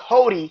yet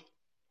Cody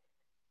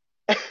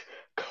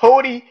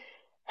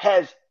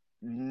has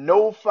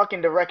no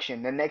fucking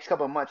direction the next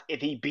couple of months if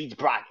he beats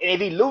Brock. And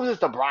if he loses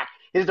to Brock,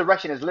 his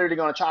direction is literally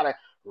going to try to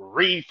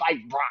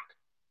refight Brock.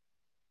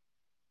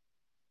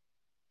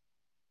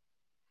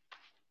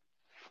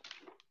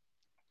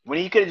 When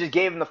he could have just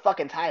gave him the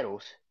fucking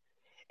titles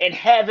and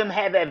have him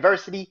have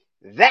adversity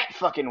that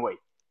fucking way.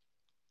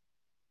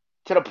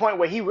 To the point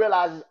where he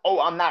realizes, oh,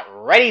 I'm not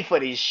ready for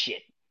this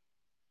shit.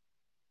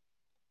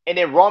 And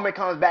then Roman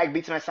comes back,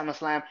 beats him at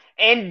SummerSlam,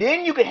 and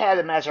then you could have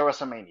the match at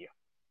WrestleMania.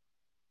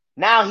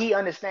 Now he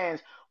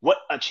understands what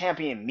a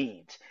champion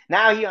means.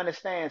 Now he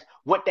understands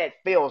what that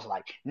feels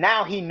like.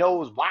 Now he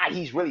knows why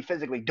he's really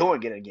physically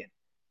doing it again.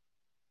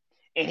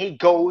 And he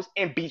goes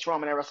and beats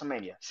Roman at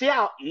WrestleMania. See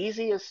how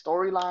easy his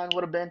storyline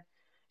would have been?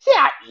 See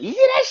how easy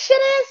that shit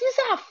is? You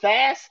see how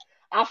fast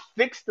I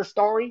fixed the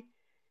story?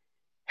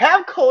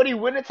 Have Cody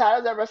win the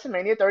titles at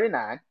WrestleMania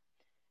 39.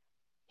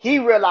 He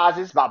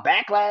realizes by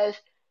Backlash,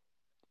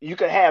 you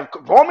could have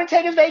Roman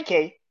take his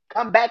vacay,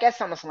 come back at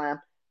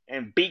SummerSlam,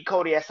 and beat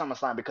Cody at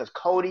SummerSlam because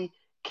Cody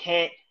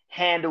can't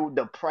handle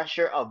the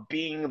pressure of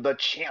being the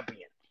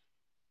champion.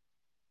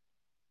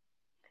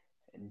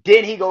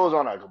 Then he goes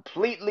on a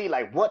completely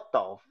like, what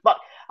the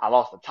fuck? I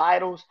lost the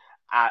titles.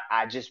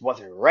 I just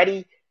wasn't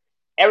ready.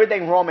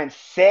 Everything Roman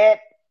said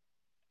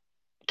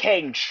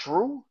came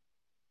true.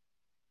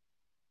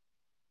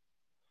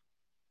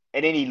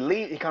 And then he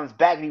leaves, he comes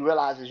back and he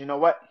realizes, you know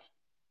what?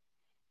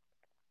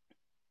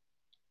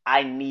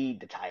 I need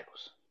the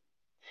titles.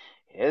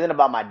 It isn't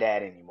about my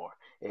dad anymore.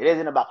 It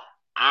isn't about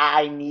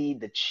I need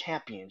the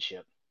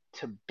championship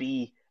to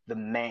be the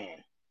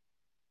man.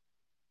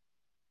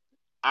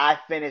 I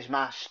finished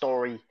my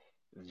story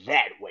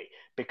that way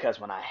because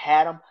when I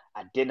had them,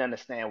 I didn't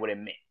understand what it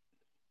meant.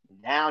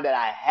 Now that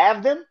I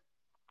have them,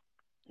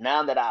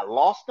 now that I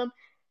lost them,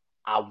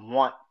 I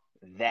want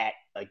that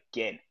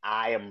again.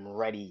 I am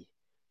ready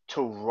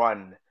to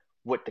run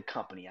with the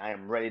company. I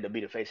am ready to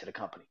be the face of the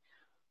company.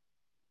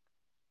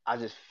 I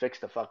just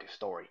fixed the fucking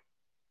story.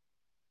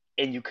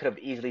 And you could have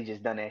easily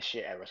just done that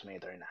shit at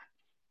WrestleMania 39.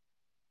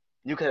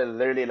 You could have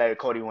literally let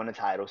Cody win the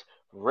titles,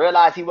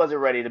 realized he wasn't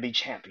ready to be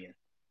champion,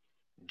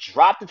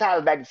 dropped the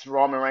titles back to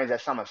Roman Reigns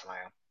at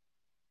SummerSlam,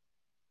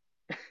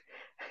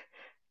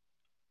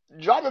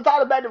 dropped the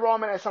titles back to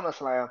Roman at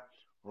SummerSlam.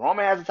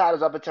 Roman has the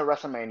titles up until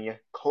WrestleMania.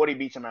 Cody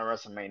beats him at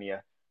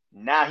WrestleMania.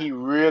 Now he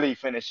really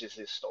finishes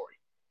his story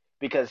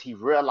because he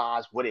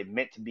realized what it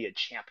meant to be a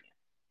champion.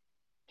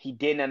 He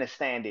didn't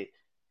understand it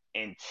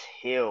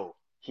until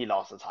he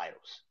lost the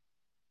titles.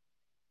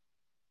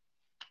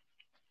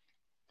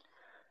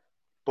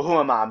 But who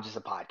am I? I'm just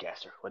a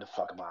podcaster. What the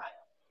fuck am I?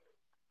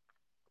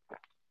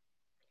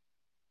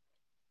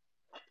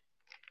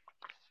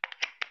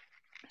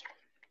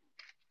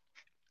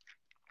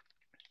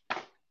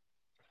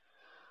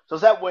 So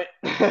Seth went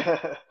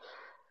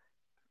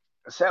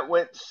Seth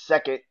went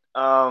second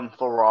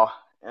for Raw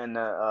and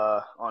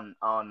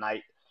on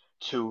night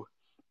two,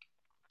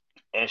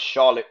 and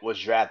Charlotte was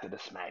drafted to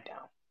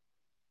SmackDown.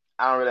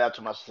 I don't really have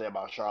too much to say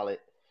about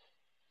Charlotte.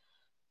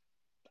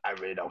 I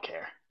really don't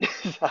care.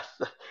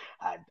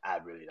 I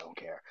really don't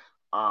care.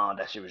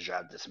 That she was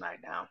drafted to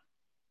SmackDown.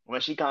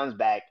 When she comes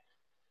back,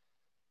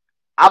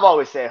 I've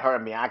always said her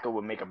and Bianca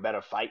would make a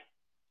better fight.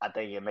 I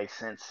think it makes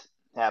sense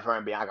to have her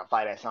and Bianca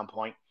fight at some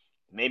point.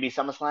 Maybe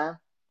SummerSlam.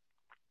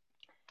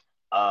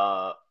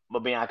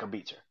 But Bianca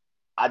beats her.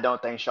 I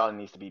don't think Charlotte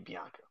needs to beat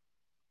Bianca.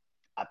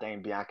 I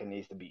think Bianca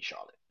needs to beat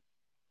Charlotte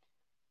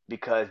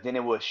because then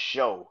it will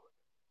show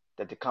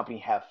that the company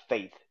have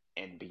faith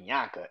in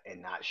Bianca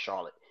and not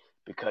Charlotte.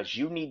 Because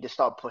you need to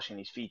start pushing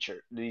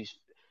these.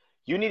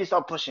 You need to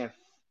start pushing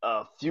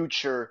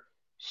future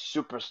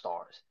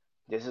superstars.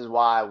 This is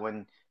why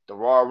when the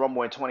Royal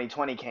Rumble in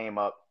 2020 came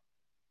up,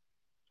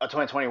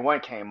 2021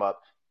 came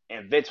up,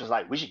 and Vince was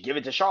like, "We should give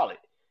it to Charlotte."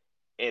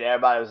 And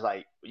everybody was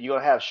like, "You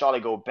gonna have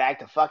Charlotte go back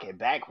to fucking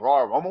back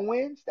Royal Rumble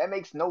wins? That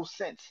makes no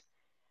sense.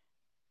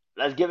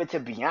 Let's give it to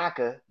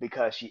Bianca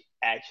because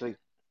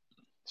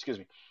excuse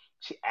me,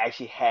 she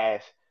actually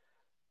has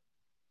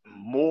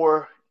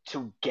more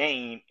to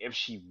gain if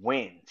she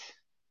wins."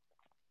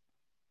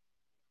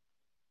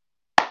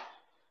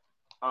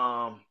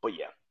 But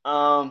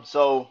yeah.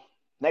 So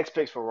next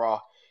picks for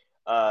Raw.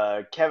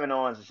 Kevin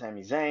Owens and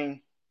Sami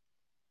Zayn.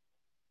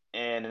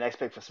 And the next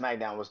pick for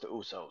SmackDown was the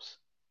Usos.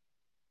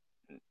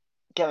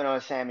 Kevin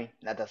Owens, Sammy,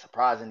 not that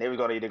surprising. They were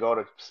going to either go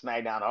to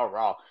SmackDown or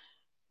Raw.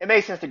 It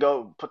made sense to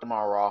go put them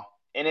on Raw.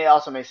 And it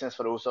also made sense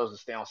for the Usos to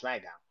stay on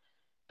SmackDown.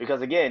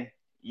 Because again,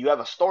 you have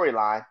a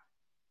storyline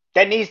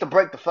that needs to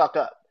break the fuck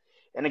up.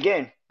 And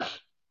again,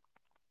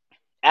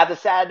 after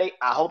Saturday,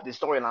 I hope the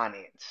storyline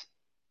ends.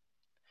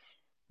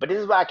 But this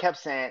is what I kept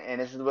saying,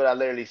 and this is what I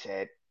literally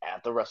said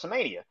after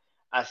WrestleMania.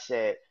 I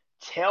said,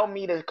 tell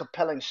me the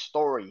compelling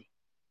story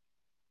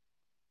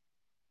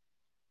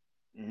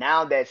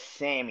now that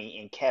Sammy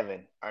and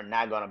Kevin are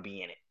not going to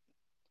be in it.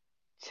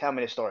 Tell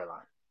me the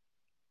storyline.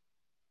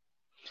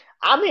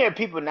 I'm hearing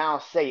people now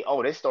say,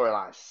 oh, this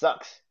storyline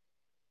sucks.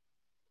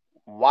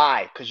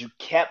 Why? Because you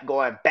kept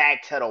going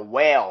back to the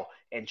well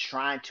and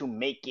trying to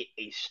make it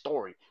a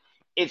story.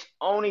 It's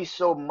only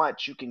so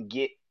much you can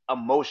get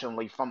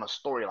emotionally from a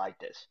story like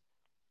this.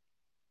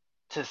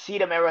 To see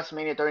them at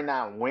WrestleMania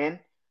 39 win,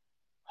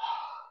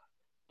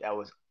 that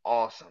was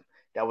awesome.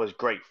 That was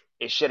great.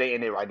 It should have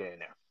ended right then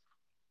and there.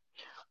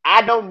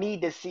 I don't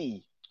need to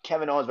see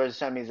Kevin Owens versus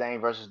Sami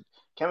Zayn versus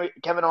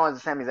Kevin Owens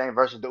and Sami Zayn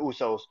versus the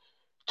Usos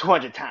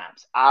 200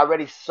 times. I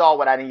already saw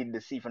what I needed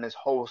to see from this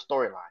whole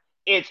storyline.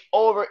 It's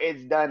over.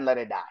 It's done. Let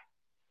it die.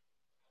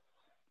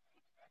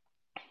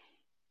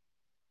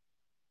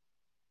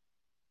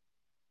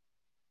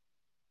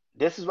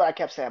 This is what I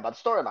kept saying about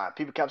the storyline.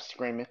 People kept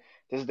screaming,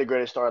 this is the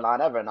greatest storyline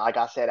ever. And like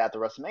I said after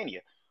WrestleMania,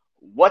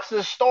 what's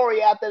the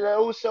story after the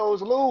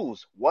Usos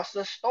lose? What's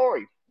the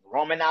story?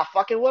 Roman not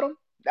fucking with them?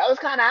 That was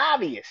kind of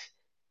obvious.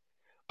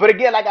 But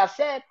again, like I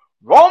said,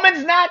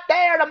 Roman's not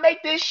there to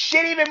make this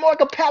shit even more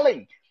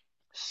compelling.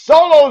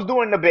 Solo's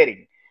doing the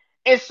bidding.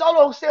 And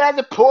Solo still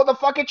hasn't pulled the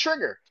fucking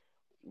trigger.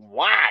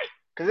 Why?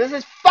 Because this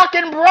is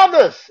fucking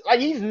brothers.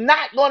 Like, he's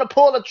not going to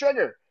pull the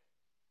trigger.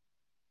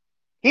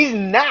 He's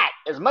not.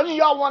 As much as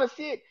y'all want to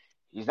see it,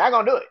 he's not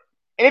going to do it.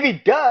 And if he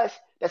does,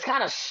 that's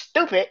kind of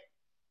stupid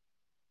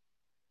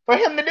for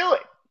him to do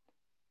it.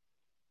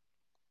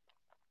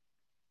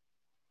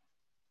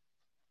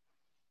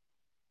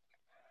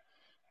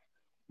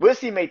 We'll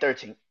see May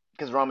 13th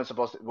because Roman's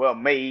supposed to, well,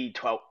 May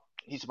 12th,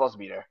 he's supposed to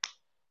be there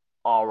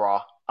on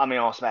Raw. I mean,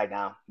 on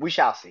SmackDown. We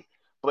shall see.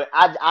 But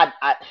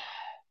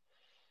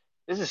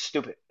this is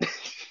stupid.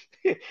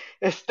 The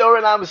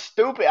storyline was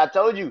stupid. I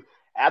told you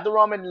after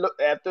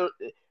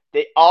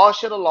they all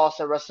should have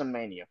lost at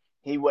WrestleMania.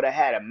 He would have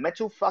had a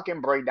mental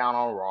fucking breakdown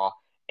on Raw,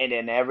 and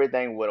then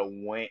everything would have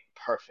went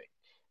perfect.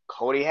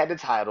 Cody had the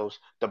titles.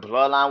 The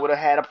Bloodline would have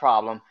had a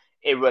problem.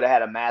 It would have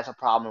had a massive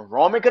problem.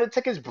 Roman could have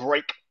took his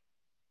break.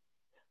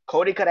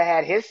 Cody could have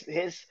had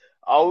his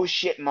oh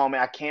shit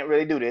moment. I can't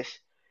really do this.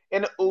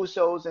 And the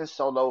Usos and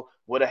Solo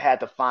would have had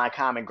to find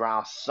common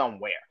ground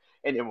somewhere.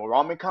 And then when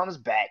Roman comes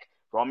back,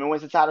 Roman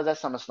wins the titles at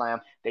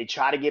SummerSlam. They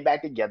try to get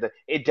back together.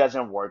 It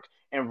doesn't work.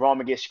 And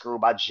Roman gets screwed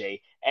by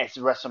Jay at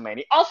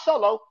WrestleMania. Or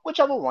Solo,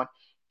 whichever one.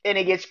 And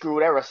he gets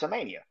screwed at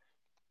WrestleMania.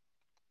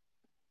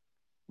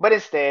 But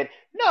instead,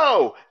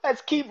 no,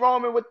 let's keep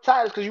Roman with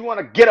titles because you want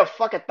to get a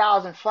fucking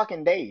thousand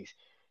fucking days.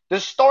 The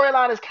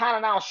storyline is kind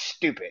of now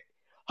stupid.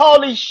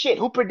 Holy shit,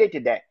 who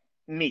predicted that?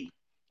 Me.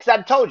 Because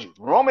I told you,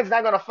 Roman's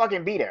not going to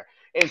fucking be there.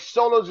 And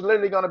Solo's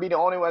literally going to be the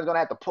only one that's going to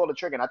have to pull the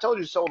trigger. And I told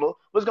you Solo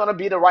was going to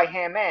be the right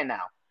hand man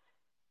now.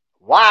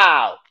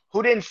 Wow.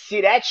 Who didn't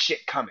see that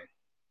shit coming?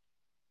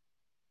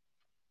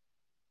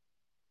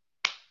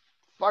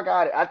 Fuck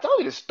out of it. I told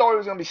you the story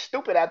was going to be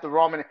stupid after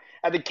Roman.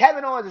 After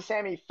Kevin Owens and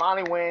Sami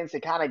finally wins,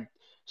 it kind of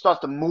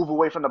starts to move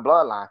away from the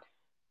bloodline.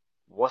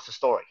 What's the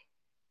story?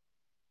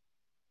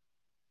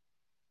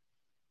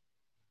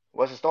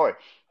 What's the story?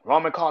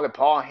 Roman calling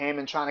Paul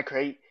Heyman trying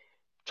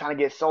to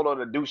get Solo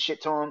to do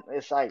shit to him.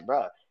 It's like,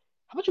 bro, how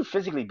about you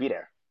physically be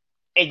there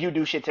and you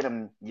do shit to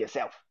them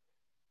yourself?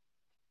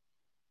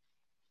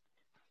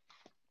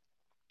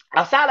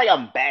 I sound like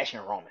I'm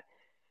bashing Roman.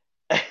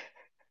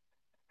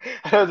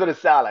 That's what it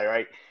sounds like,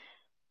 right?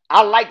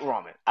 I like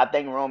Roman. I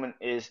think Roman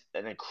is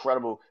an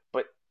incredible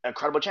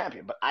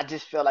champion. But I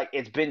just feel like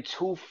it's been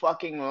too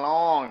fucking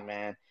long,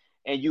 man.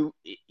 And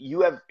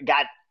you have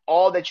got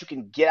all that you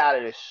can get out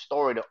of this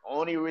story. The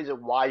only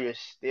reason why you're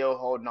still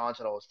holding on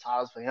to those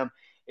titles for him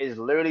is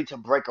literally to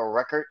break a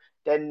record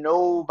that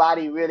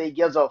nobody really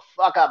gives a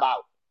fuck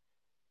about.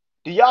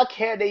 Do y'all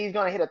care that he's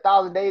gonna hit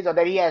 1,000 days or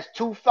that he has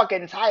two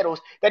fucking titles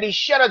that he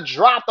should have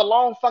dropped a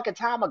long fucking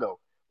time ago?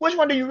 Which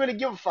one do you really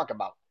give a fuck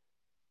about?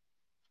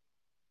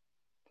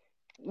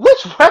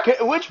 Which record?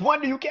 Which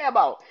one do you care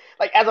about?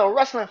 Like as a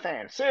wrestling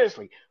fan,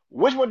 seriously,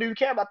 which one do you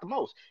care about the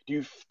most? Do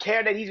you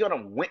care that he's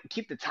gonna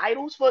keep the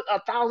titles for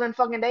 1,000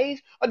 fucking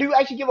days, or do you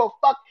actually give a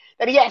fuck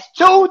that he has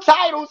two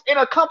titles in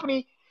a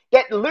company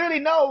that literally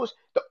knows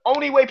the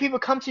only way people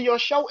come to your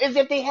show is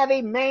if they have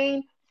a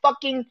main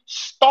fucking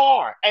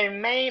star, a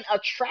main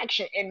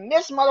attraction, and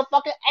this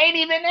motherfucker ain't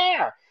even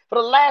there for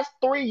the last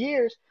 3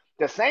 years.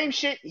 The same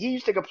shit he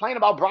used to complain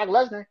about Brock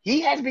Lesnar,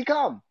 he has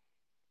become.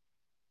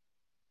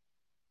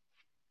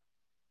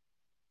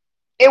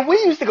 And we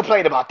used to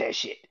complain about that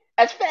shit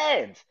as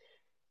fans.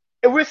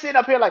 And we're sitting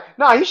up here like,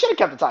 nah, he should have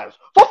kept the titles.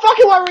 For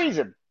fucking what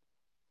reason?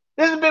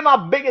 This has been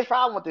my biggest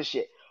problem with this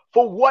shit.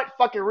 For what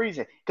fucking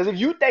reason? Because if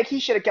you think he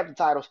should have kept the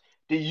titles,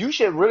 then you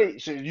should really,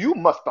 so you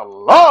must have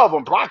loved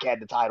when Brock had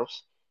the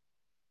titles.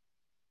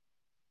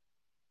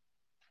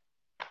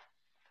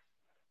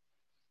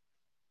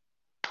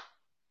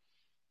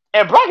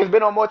 And Brock has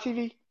been on more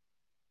TV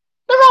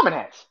than Roman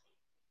has.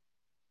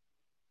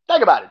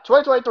 Think about it.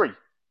 2023.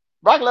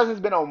 Brock Lesnar's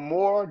been on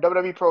more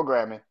WWE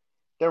programming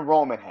than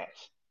Roman has.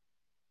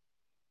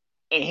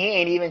 And he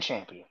ain't even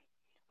champion.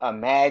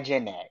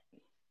 Imagine that.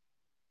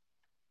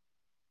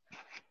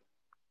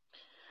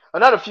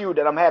 Another feud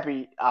that I'm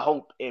happy, I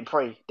hope, and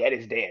pray that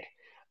is dead.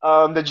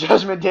 The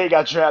Judgment Day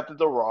got drafted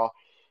to Raw,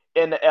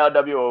 and the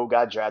LWO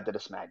got drafted to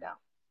SmackDown.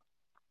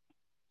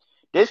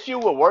 This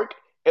feud would work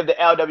if the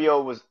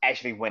LWO was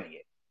actually winning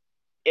it.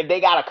 If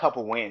they got a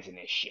couple wins in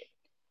this shit.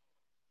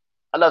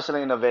 I love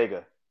Selena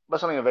Vega, but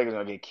Selena Vega's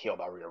gonna get killed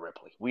by Rhea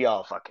Ripley. We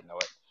all fucking know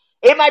it.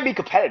 It might be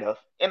competitive.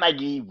 It might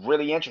be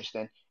really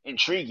interesting,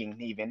 intriguing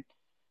even.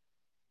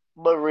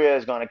 But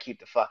Rhea's gonna keep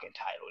the fucking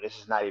title. This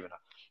is not even a.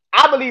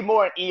 I believe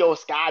more in Io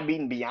Sky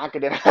beating Bianca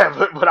than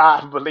but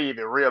I believe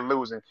in Rhea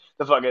losing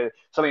the fucking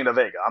Selena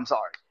Vega. I'm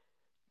sorry.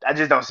 I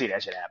just don't see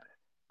that shit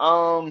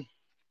happening.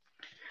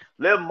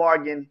 Liv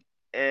Morgan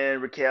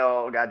and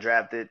Raquel got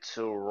drafted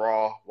to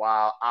Raw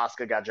while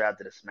Asuka got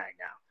drafted to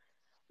SmackDown.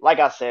 Like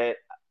I said,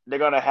 they're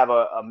gonna have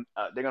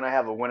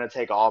a winner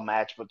take all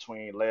match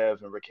between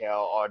Liv and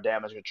Raquel or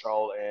Damage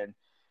Control and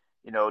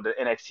the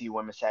NXT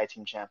Women's Tag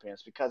Team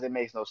Champions because it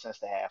makes no sense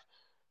to have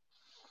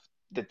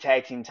the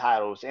tag team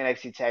titles,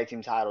 NXT tag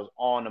team titles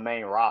on the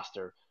main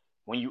roster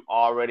when you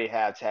already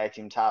have tag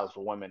team titles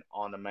for women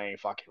on the main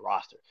fucking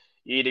roster.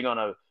 You're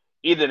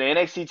either the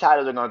NXT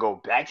titles are gonna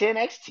go back to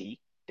NXT,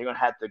 they're gonna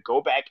have to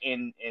go back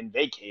and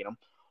vacate them,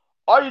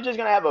 or you're just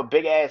gonna have a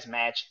big ass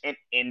match and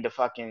end the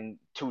fucking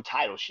two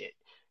title shit.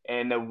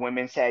 And the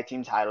women's tag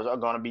team titles are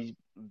gonna be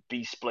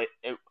split,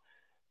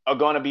 are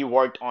gonna be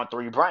worked on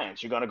three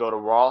brands. You're gonna go to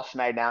Raw,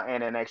 SmackDown,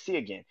 and NXT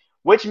again,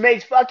 which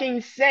makes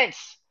fucking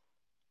sense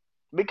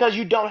because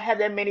you don't have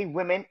that many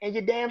women, and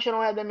you damn sure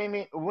don't have that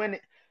many women.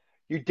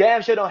 You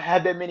damn sure don't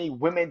have that many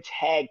women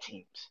tag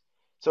teams.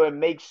 So it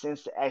makes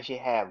sense to actually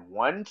have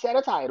one set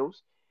of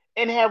titles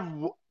and have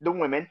the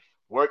women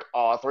work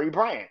all three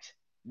brands.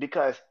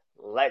 Because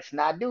let's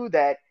not do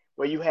that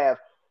where you have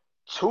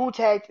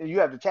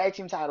the tag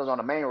team titles on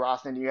the main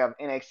roster and you have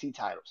NXT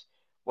titles.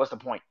 What's the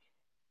point?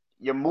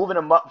 You're moving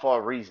them up for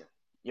a reason.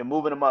 You're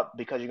moving them up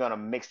because you're gonna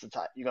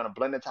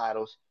blend the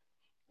titles,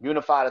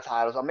 unify the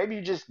titles, or maybe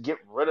you just get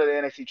rid of the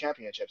NXT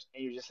championships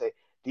and you just say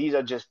these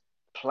are just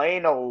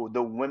plain old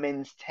the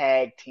women's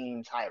tag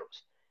team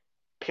titles.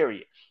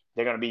 Period.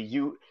 They're gonna be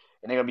and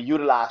they're gonna be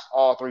utilized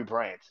all three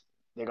brands.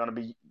 They're gonna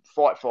be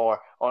fought for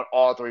on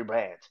all three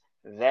brands.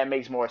 That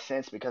makes more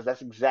sense because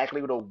that's exactly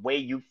the way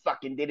you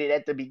fucking did it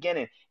at the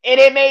beginning, and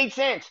it made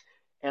sense.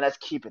 And let's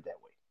keep it that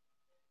way.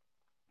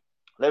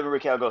 Liv and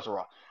Raquel goes to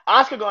Raw.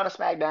 Asuka going to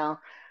SmackDown.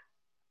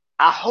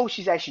 I hope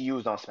she's actually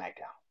used on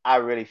SmackDown. I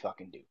really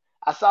fucking do.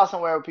 I saw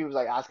somewhere where people was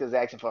like Asuka's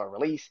asking for a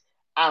release.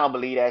 I don't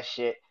believe that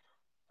shit.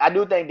 I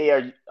do think they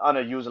are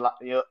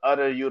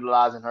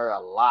underutilizing her a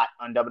lot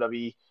on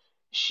WWE.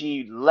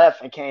 She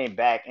left and came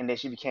back, and then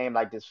she became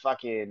like this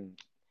fucking.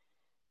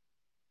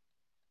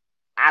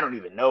 I don't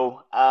even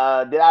know.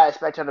 Did I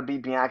expect her to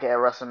beat Bianca at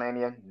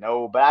WrestleMania?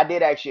 No, but I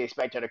did actually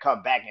expect her to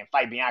come back and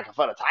fight Bianca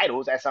for the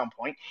titles at some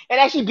point and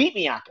actually beat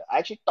Bianca. I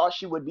actually thought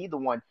she would be the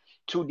one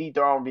to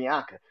dethrone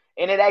Bianca,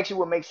 and it actually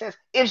would make sense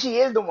if she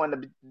is the one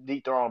to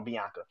dethrone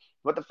Bianca.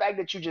 But the fact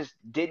that you just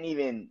didn't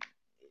even,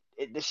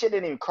 the shit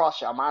didn't even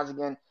cross your minds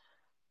again.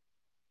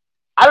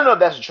 I don't know if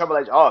that's a Triple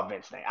H or a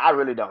Vince thing. I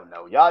really don't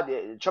know.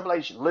 Triple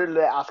H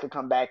literally let Asuka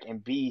come back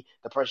and be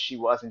the person she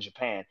was in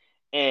Japan.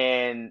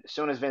 And as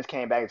soon as Vince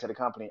came back into the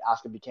company,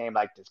 Asuka became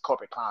like this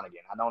corporate clown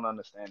again. I don't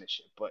understand this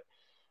shit, but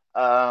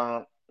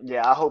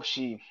yeah, I hope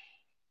she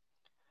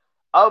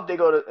goes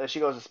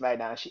to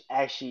SmackDown and she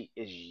actually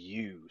is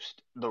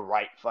used the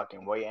right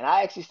fucking way. And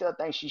I actually still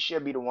think she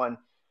should be the one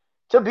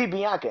to beat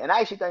Bianca. And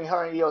I actually think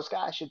her and Io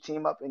Sky should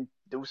team up and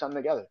do something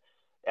together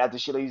after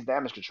she leaves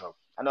Damage Control.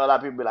 I know a lot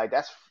of people be like,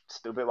 that's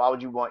stupid. Why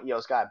would you want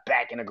Io Sky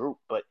back in the group?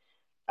 But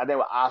I think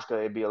with Asuka,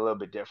 it'd be a little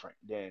bit different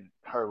than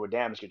her with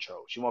Damage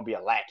Control. She won't be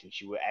a lackey.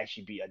 She will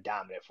actually be a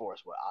dominant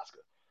force with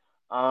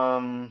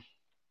Asuka.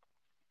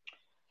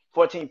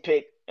 14th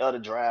pick of the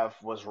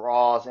draft was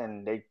Raw's,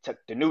 and they took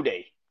the New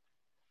Day.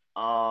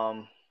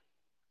 Um,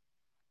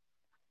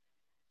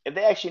 if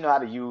they actually know how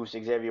to use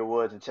Xavier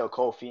Woods until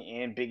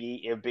Kofi and Big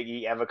E, if Big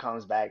E ever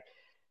comes back,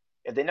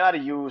 if they know how to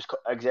use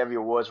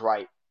Xavier Woods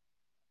right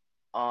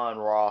on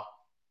Raw,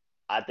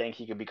 I think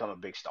he could become a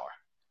big star.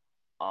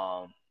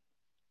 Um,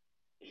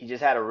 he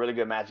just had a really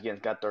good match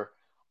against Gunther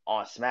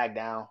on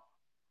SmackDown.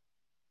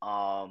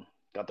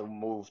 Got to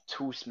move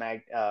to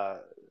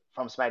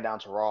from SmackDown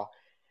to Raw.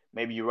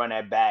 Maybe you run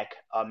that back.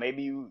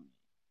 Maybe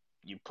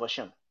you push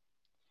him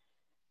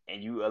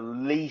and you at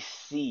least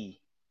see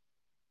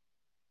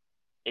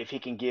if he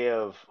can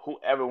give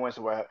whoever wins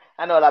the world.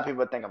 I know a lot of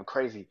people think I'm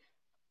crazy,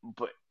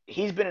 but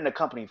he's been in the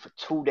company for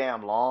too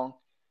damn long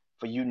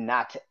for you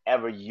not to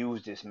ever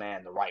use this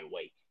man the right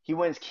way. He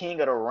wins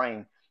King of the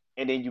Ring,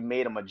 and then you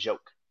made him a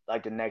joke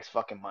like the next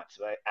fucking months,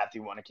 right? After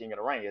you won the King of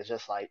the Ring, it's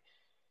just like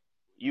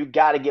you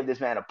got to give this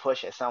man a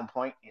push at some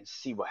point and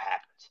see what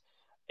happens.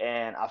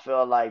 And I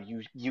feel like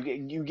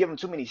you give him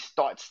too many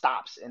start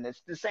stops, and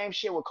it's the same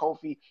shit with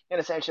Kofi and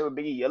the same shit with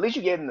Big E. At least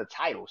you gave him the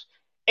titles,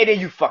 and then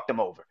you fucked him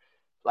over.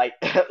 Like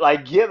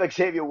like give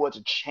Xavier Woods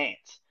a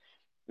chance.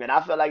 And I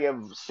feel like if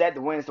Seth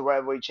wins the World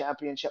Heavyweight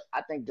Championship,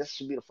 I think this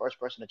should be the first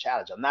person to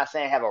challenge. I'm not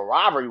saying have a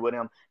rivalry with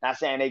him, not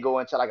saying they go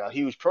into like a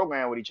huge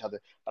program with each other,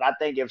 but I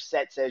think if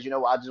Seth says, you know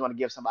what, I just want to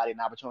give somebody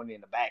an opportunity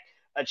in the back,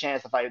 a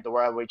chance to fight with the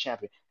World Heavyweight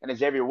Champion, and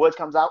Xavier Woods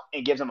comes out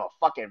and gives him a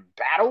fucking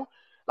battle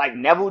like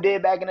Neville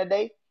did back in the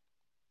day,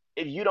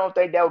 if you don't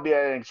think that would be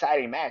an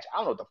exciting match, I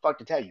don't know what the fuck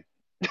to tell you.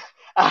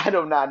 I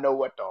do not know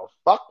what the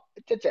fuck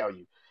to tell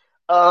you.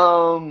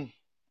 Um,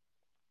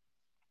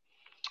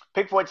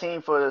 Pick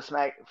 14 for the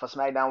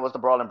SmackDown was the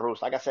Brawling Bruce.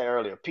 Like I said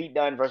earlier, Pete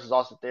Dunne versus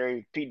Austin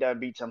Theory. Pete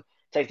Dunne beats him,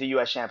 takes the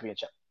U.S.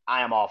 Championship.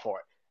 I am all for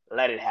it.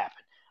 Let it happen.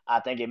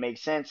 I think it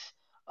makes sense.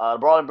 The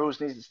Brawling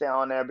Bruce needs to stay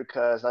on there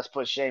because let's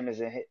put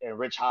Sheamus and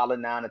Rich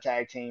Holland now in the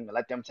tag team and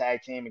let them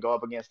tag team and go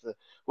up against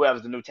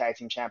whoever's the new tag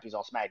team champions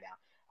on SmackDown.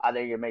 I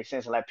think it makes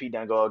sense to let Pete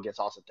Dunne go against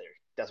Austin Theory.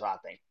 That's what I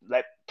think.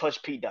 Let push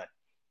Pete Dunne.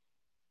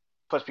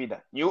 Push Pete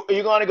Dunne. You're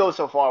going to go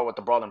so far with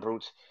the Brawling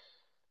Brutes.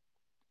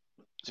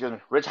 Excuse me.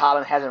 Rich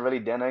Holland hasn't really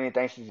done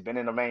anything since he's been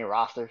in the main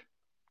roster.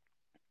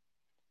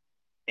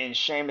 And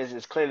Sheamus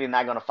is clearly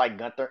not going to fight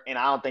Gunther, and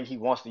I don't think he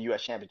wants the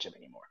U.S. Championship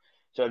anymore.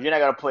 So if you're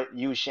not going to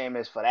use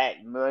Sheamus for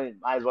that, you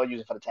might as well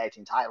use it for the tag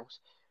team titles,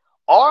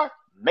 or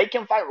make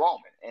him fight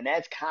Roman. And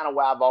that's kind of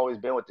where I've always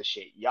been with the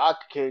shit. Y'all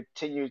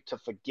continue to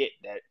forget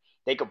that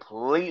they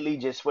completely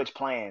just switched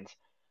plans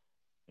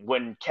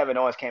when Kevin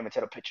Owens came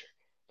into the picture.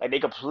 Like they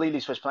completely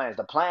switched plans.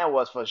 The plan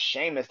was for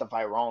Sheamus to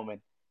fight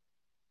Roman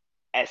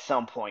at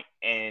some point,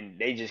 and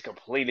they just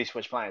completely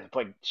switched plans and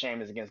put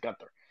Sheamus against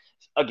Gunther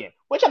again,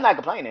 which I'm not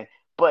complaining,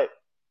 but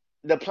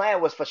the plan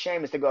was for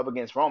Sheamus to go up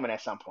against Roman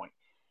at some point,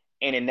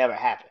 and it never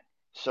happened.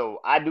 So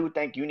I do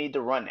think you need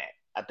to run that.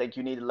 I think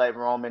you need to let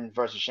Roman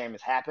versus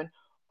Sheamus happen,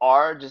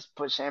 or just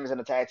put Sheamus in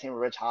a tag team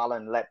with Rich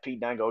Holland and let Pete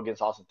Dunne go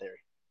against Austin Theory,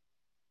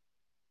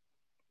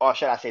 or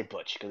should I say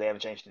Butch because they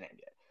haven't changed the name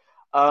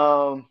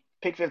yet.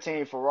 Pick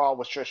 15 for Raw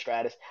was Trish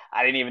Stratus.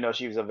 I didn't even know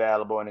she was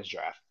available in this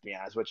draft. To be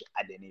honest with you,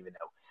 I didn't even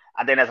know.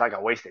 I think that's like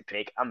a wasted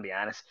pick. I'm gonna be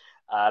honest.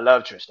 I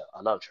love Trish though.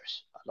 I love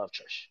Trish. I love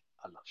Trish.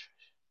 I love Trish.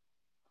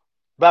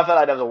 But I feel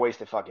like that was a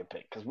wasted fucking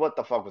pick. Because what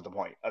the fuck was the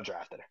point of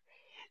drafting her?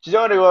 She's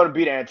only going to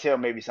be there until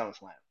maybe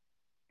SummerSlam.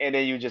 And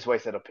then you just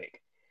wasted a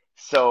pick.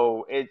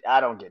 So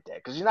I don't get that.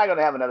 Because she's not going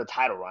to have another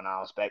title run,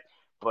 I expect.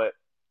 But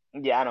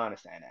yeah, I don't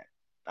understand that.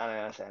 I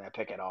don't understand that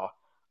pick at all.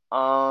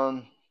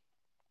 Um,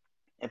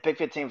 and pick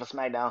 15 for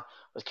SmackDown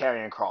was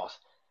Karrion Kross.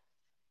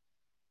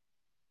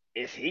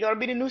 Is he going to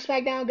be the new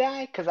SmackDown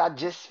guy? Because I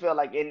just feel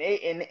like,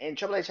 and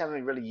Triple H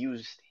hasn't really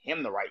used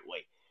him the right way.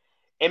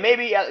 And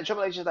maybe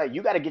Triple H is like,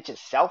 you got to get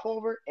yourself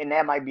over. And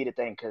that might be the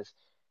thing. Because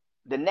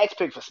the next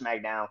pick for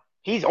SmackDown,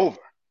 he's over.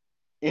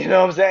 You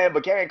know what I'm saying?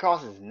 But Karrion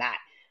Kross is not.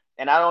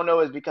 And I don't know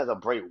if it's because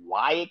of Bray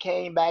Wyatt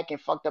came back and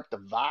fucked up the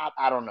vibe.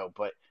 I don't know.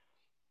 But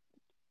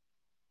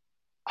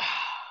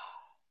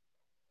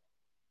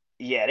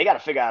yeah, they got to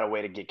figure out a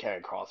way to get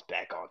Karrion Kross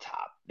back on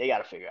top. They got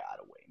to figure out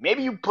a way.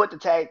 Maybe you put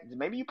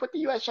the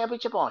U.S.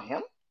 Championship on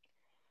him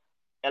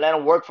and let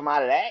him work from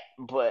out of that.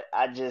 But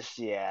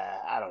yeah,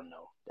 I don't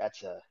know.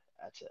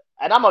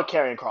 And I'm a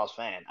Karrion Kross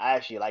fan. I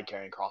actually like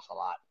Karrion Kross a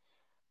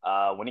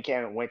lot. When he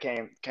came to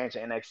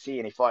NXT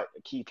and he fought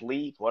Keith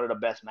Lee, one of the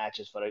best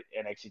matches for the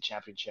NXT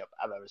Championship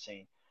I've ever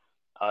seen.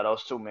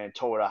 Those two men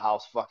tore the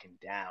house fucking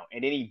down,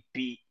 and then he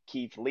beat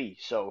Keith Lee,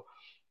 so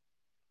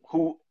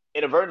who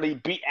inadvertently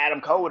beat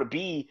Adam Cole to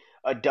be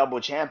a double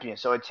champion.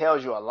 So it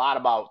tells you a lot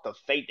about the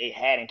fate they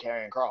had in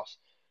Karrion Kross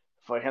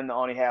for him to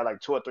only have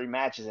like 2 or 3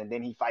 matches, and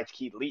then he fights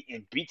Keith Lee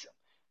and beats him.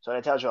 So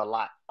that tells you a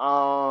lot.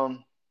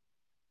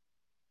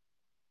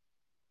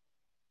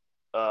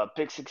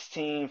 Pick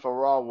 16 for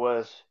Raw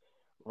was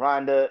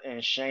Ronda Rousey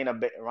and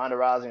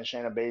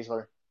Shayna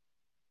Baszler.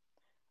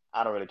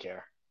 I don't really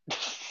care.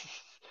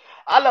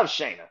 I love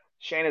Shayna.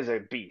 Shayna's a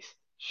beast.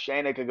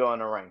 Shayna could go in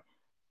the ring.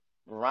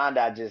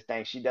 Ronda, I just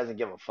think she doesn't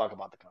give a fuck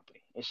about the company,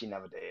 and she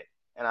never did.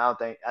 And I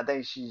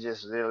think she's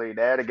just really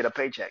there to get a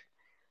paycheck.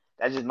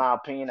 That's just my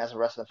opinion as a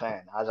wrestling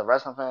fan. As a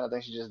wrestling fan, I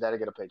think she's just there to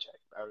get a paycheck.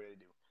 I really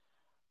do.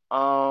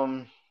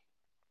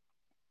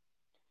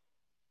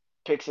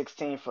 Pick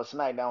 16 for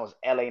SmackDown was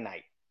LA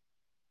Knight.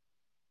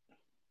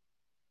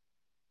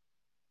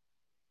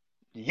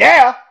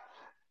 Yeah.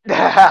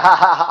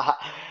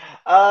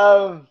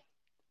 um.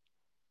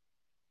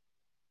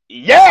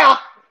 Yeah.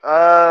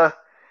 Uh.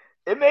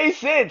 It made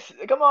sense.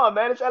 Come on,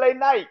 man. It's LA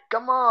Knight.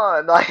 Come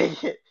on. Like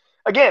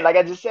again, like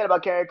I just said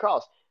about Karrion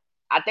Kross.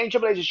 I think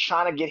Triple H is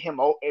trying to get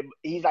him over.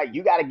 He's like,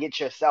 you got to get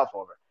yourself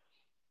over.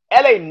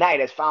 LA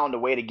Knight has found a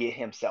way to get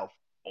himself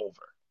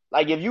over.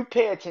 Like if you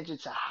pay attention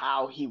to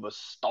how he was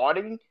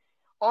starting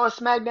on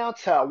SmackDown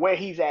to where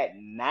he's at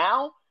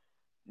now,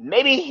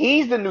 maybe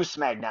he's the new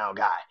SmackDown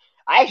guy.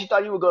 I actually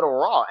thought he would go to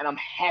Raw, and I'm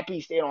happy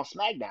he stayed on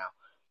SmackDown.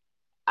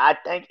 I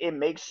think it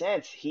makes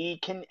sense. He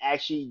can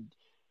actually.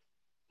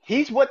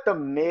 He's what the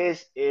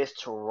Miz is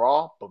to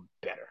Raw, but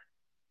better.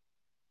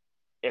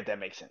 If that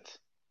makes sense.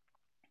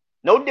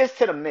 No diss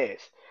to the Miz.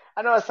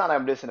 I know it sounds like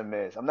I'm dissing the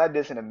Miz. I'm not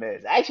dissing the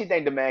Miz. I actually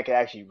think the man can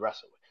actually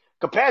wrestle.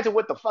 Compared to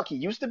what the fuck he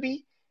used to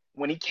be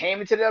when he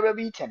came into the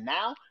WWE to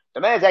now, the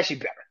man is actually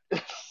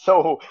better.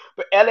 So,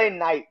 but LA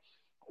Knight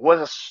was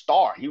a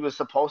star. He was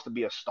supposed to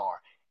be a star.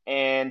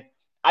 And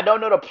I don't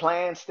know the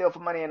plan still for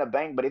Money in the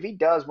Bank, but if he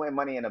does win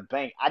Money in the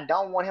Bank, I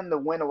don't want him to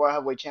win the World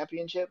Heavyweight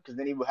Championship because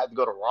then he would have to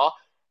go to Raw.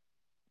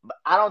 But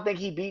I don't think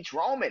he beats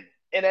Roman.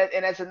 And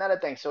that's another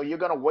thing. So you're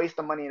gonna waste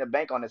the Money in the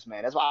Bank on this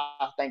man. That's why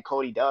I think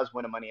Cody does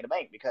win the Money in the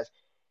Bank because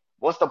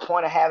what's the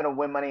point of having to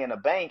win Money in the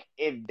Bank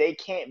if they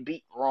can't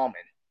beat Roman?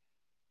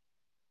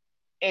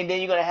 And then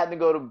you're gonna have to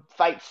go to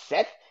fight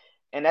Seth,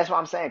 and that's why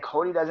I'm saying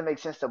Cody doesn't make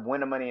sense to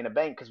win the Money in the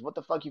Bank because what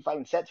the fuck you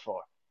fighting Seth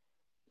for?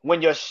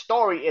 When your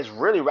story is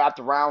really wrapped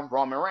around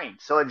Roman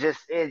Reigns, so it just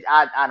is.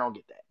 I don't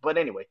get that. But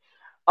anyway,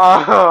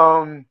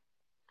 um,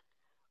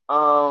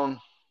 um,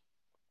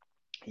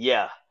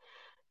 yeah.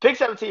 Pick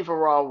 17 for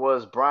Raw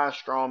was Braun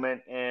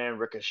Strowman and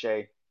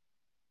Ricochet.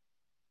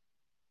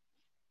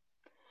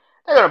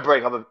 They're gonna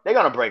break up. They're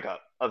gonna break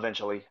up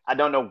eventually. I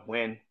don't know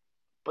when,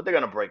 but they're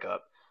gonna break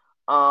up.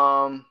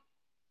 Um,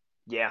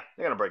 yeah,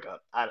 they're gonna break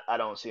up. I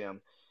don't see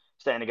them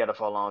staying together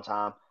for a long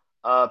time.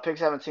 Pick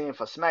 17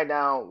 for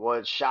SmackDown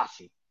was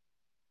Shotzi,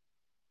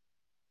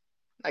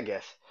 I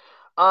guess.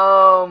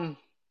 Um,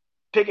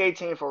 pick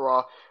 18 for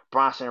Raw,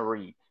 Bronson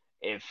Reed.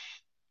 If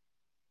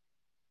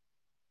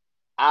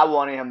I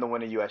wanted him to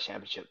win the U.S.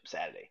 Championship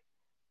Saturday.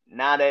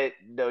 Now that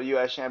the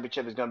U.S.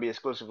 Championship is gonna be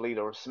exclusively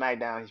to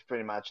SmackDown, he's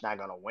pretty much not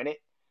gonna win it,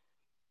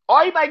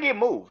 or he might get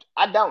moved.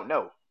 I don't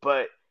know,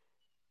 but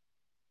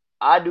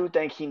I do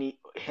think he need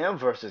him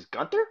versus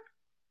Gunther.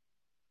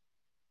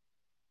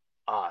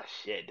 Oh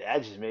shit,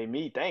 that just made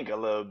me think a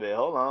little bit.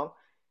 Hold on.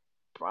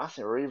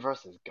 Bronson Reed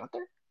versus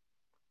Gunther?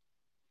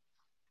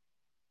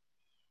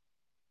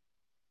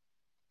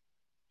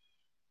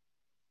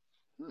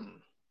 Hmm.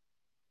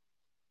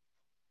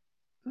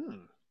 Hmm.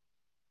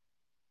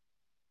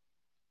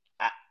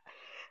 I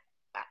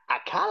I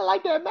kind of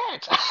like that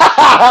match.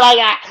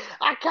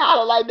 I kind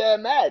of like that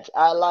match.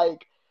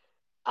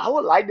 I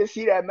would like to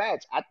see that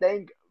match. I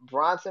think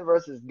Bronson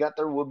versus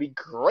Gunther would be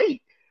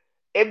great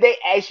if they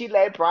actually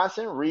let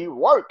Bronson Reed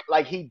work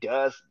like he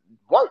does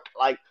work.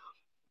 Like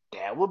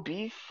that would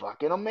be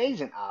fucking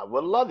amazing. I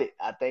would love it.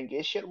 I think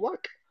it should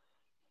work.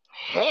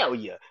 Hell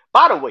yeah.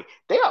 By the way,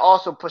 they are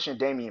also pushing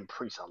Damian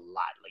Priest a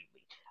lot lately.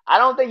 I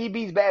don't think he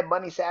beats Bad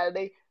Bunny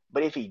Saturday,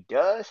 but if he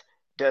does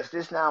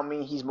this now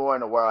mean he's more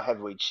in the World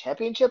Heavyweight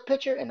Championship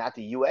picture and not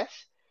the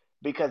US?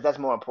 Because that's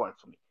more important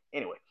for me.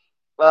 Anyway,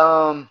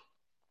 um,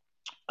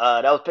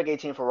 that was pick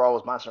 18 for Raw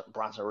was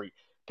Bronson Reed.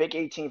 Pick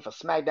 18 for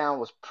SmackDown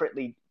was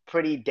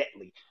Pretty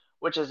Deadly,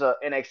 which is a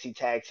NXT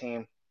tag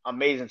team,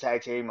 amazing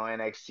tag team on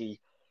NXT.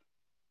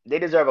 They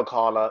deserve a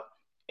call up,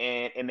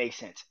 and it makes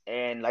sense.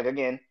 And like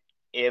again,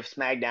 if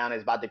SmackDown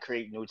is about to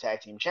create new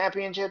tag team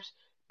championships,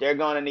 they're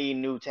gonna need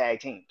new tag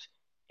teams.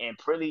 And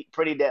pretty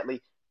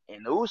deadly.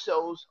 And the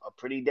Usos are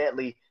pretty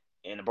deadly,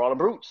 and the Brawler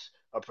Brutes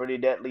are pretty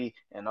deadly,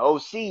 and the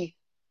OC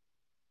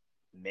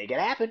make it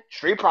happen.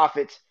 Street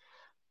Profits.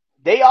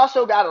 They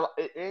also got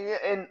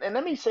and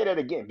let me say that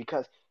again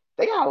because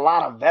they got a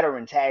lot of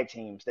veteran tag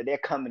teams that they're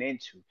coming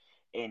into,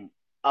 and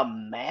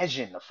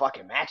imagine the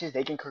fucking matches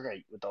they can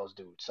create with those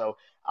dudes. So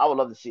I would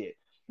love to see it.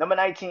 Number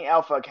 19,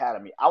 Alpha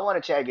Academy. I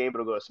want Chad Gable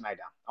to go to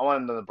SmackDown. I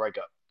want him to break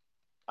up.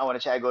 I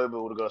want Chad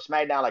Gable to go to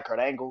SmackDown like Kurt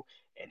Angle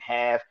and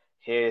have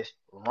his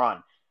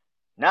run.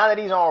 Now that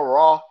he's on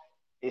Raw,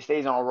 it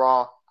stays on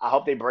Raw. I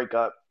hope they break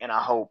up, and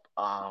I hope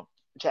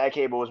Chad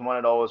Gable is one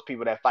of those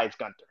people that fights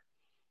Gunther.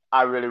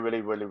 I really,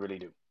 really, really, really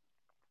do.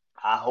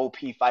 I hope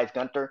he fights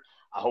Gunther.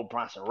 I hope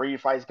Bronson Reed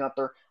fights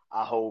Gunther.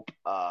 I hope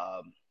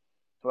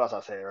who else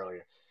I said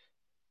earlier?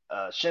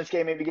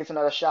 Shinsuke maybe gets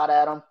another shot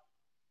at him.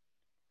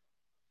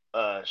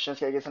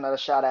 Shinsuke gets another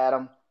shot at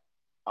him.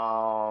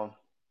 Um,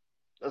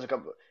 there's a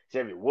couple.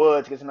 Xavier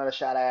Woods gets another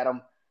shot at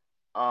him.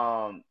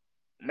 Um,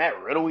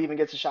 Matt Riddle even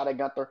gets a shot at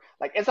Gunther.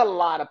 Like it's a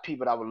lot of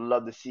people that I would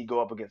love to see go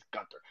up against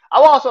Gunther. I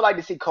would also like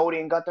to see Cody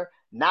and Gunther,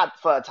 not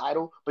for a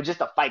title, but just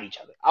to fight each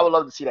other. I would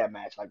love to see that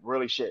match. Like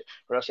really shit,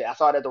 real shit. I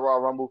saw it at the Royal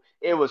Rumble.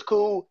 It was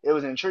cool. It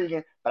was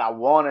intriguing, but I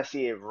want to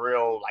see it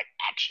real like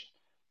action.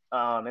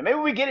 And maybe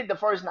we get it the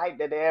first night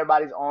that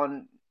everybody's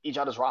on each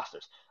other's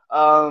rosters.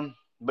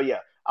 But yeah,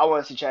 I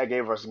want to see Chad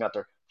Gable versus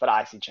Gunther for the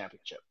IC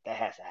Championship. That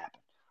has to happen.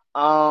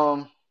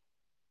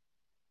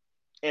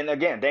 And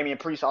again, Damian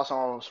Priest also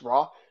on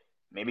Raw.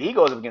 Maybe he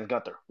goes up against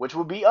Gunther, which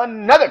would be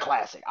another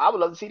classic. I would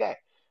love to see that.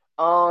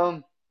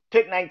 Um,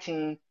 pick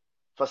 19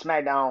 for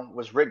SmackDown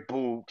was Rick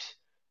Boogs.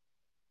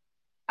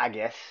 I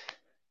guess.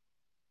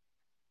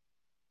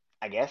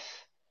 I guess.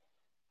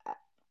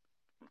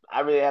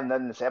 I really have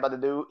nothing to say about the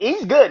dude.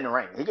 He's good in the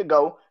ring. He could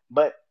go,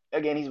 but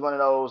again, he's one of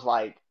those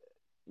like,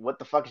 what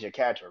the fuck is your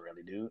character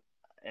really, dude?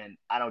 And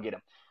I don't get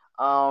him.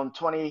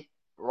 20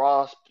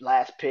 Raw's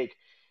last pick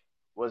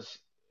was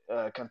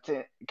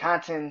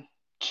content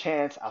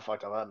chance. I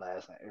fucked up her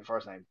last name,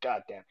 first name.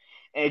 Goddamn.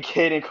 And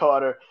Kaden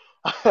Carter.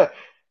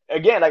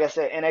 Again, like I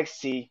said,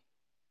 NXT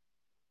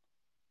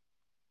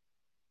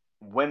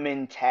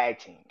women tag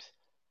teams.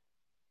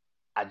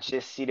 I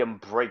just see them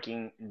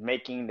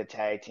making the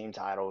tag team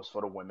titles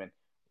for the women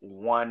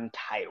one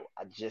title.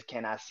 I just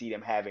cannot see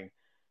them having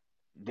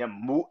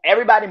them move.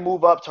 Everybody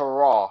move up to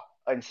Raw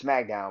and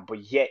SmackDown, but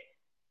yet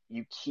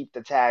you keep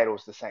the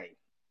titles the same.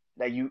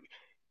 That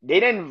they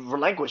didn't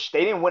relinquish.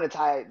 They didn't win a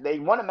title. They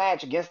won a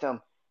match against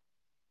them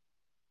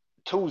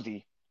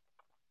Tuesday,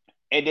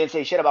 and didn't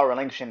say shit about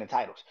relinquishing the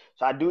titles.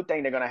 So I do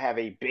think they're gonna have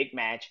a big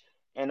match,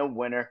 and the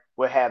winner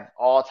will have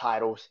all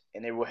titles,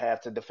 and they will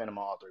have to defend them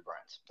on all three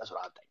brands. That's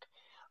what I think.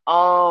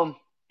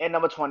 And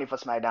number 20 for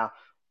SmackDown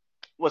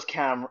was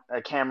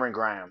Cameron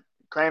Graham.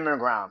 Cameron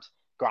Grimes.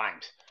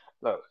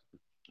 Look,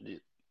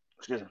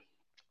 excuse me.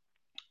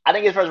 I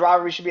think his first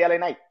rivalry should be LA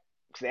Knight.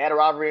 Because they had a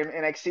rivalry in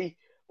NXT.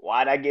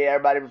 Why'd I get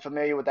everybody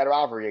familiar with that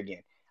rivalry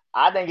again?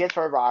 I think his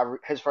first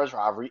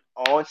rivalry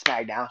on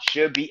SmackDown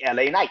should be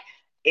LA Knight.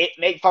 It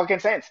make fucking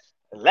sense.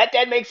 Let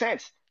that make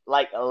sense.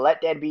 Like,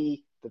 let that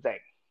be the thing.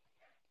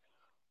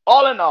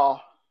 All in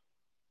all,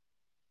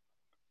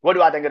 what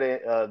do I think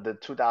of the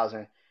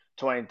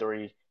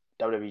 2023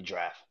 WWE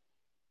draft?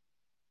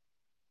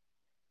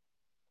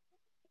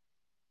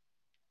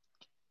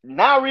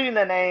 Now reading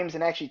the names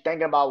and actually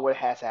thinking about what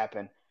has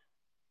happened,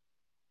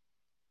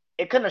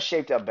 it couldn't have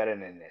shaped up better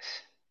than this.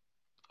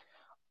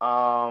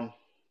 Um,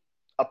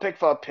 a pick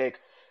for a pick,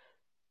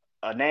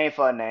 a name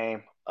for a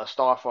name, a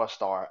star for a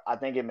star. I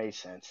think it made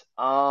sense.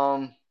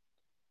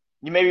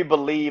 You maybe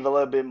believe a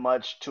little bit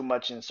too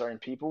much in certain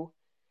people.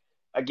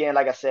 Again,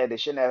 like I said, they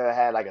shouldn't have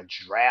had like a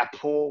draft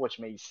pool, which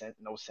made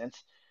no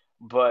sense.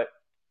 But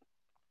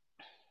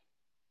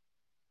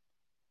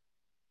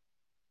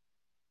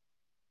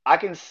I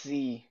can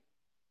see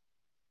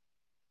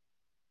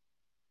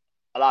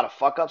a lot of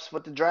fuck ups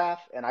with the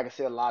draft, and I can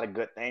see a lot of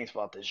good things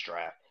about this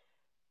draft.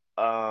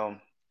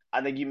 Um,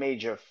 I think you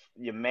made your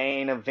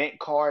main event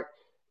card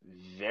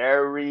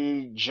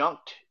very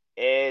junked.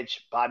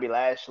 Edge, Bobby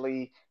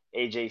Lashley,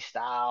 AJ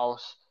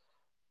Styles.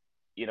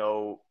 You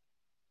know,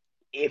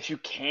 if you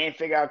can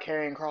figure out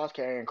carrying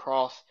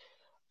Cross.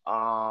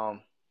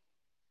 Um,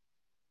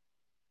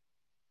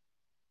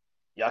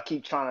 y'all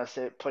keep trying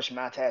to push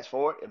Montez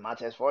forward. If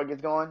Montez forward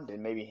gets going,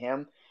 then maybe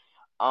him.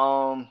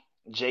 Um,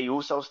 Jay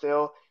Uso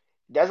still.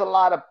 There's a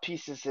lot of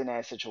pieces in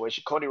that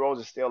situation. Cody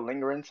Rhodes is still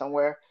lingering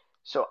somewhere.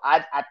 So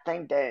I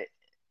think that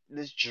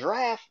this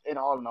draft, in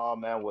all,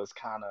 man, was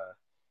kind of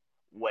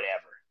whatever.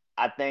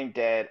 I think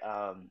that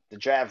the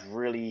draft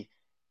really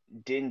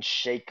didn't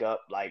shake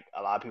up like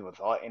a lot of people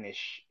thought,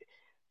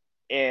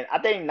 and I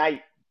think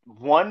night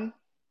one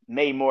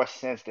made more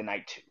sense than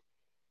night two.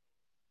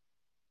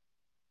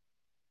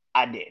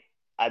 I did.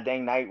 I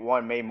think night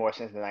one made more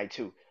sense than night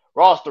two.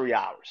 Raw's 3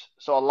 hours,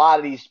 so a lot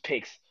of these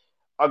picks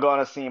are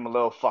gonna seem a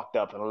little fucked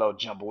up and a little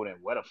jumbled.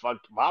 And what the fuck?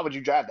 Why would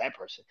you draft that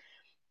person?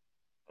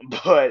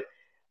 But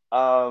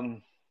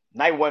um,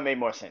 night one made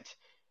more sense.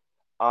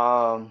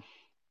 Um,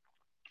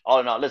 all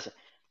in all, listen,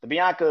 the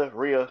Bianca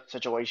Rhea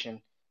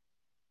situation,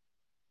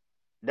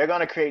 they're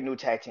gonna create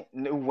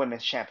new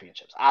women's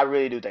championships. I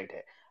really do think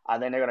that. I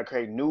think they're gonna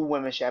create new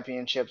women's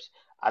championships.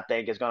 I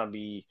think it's gonna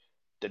be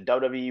the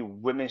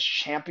WWE Women's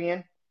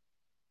Champion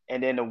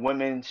and then the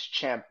women's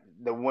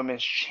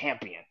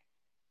champion.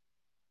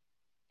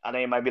 I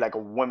think it might be like a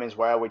women's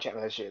worldwide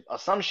championship or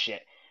some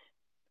shit.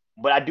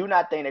 But I do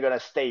not think they're gonna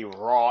stay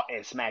Raw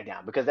and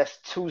SmackDown because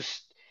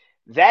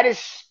that is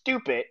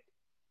stupid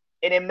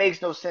and it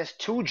makes no sense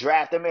to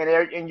draft them.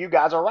 And you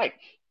guys are right.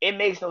 It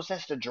makes no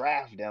sense to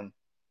draft them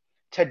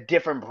to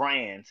different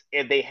brands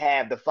if they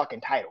have the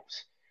fucking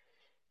titles.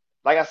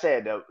 Like I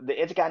said, the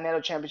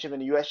Intercontinental Championship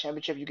and the U.S.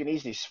 Championship, you can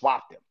easily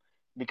swap them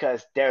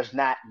because they're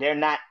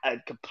not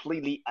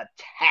completely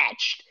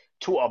attached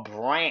to a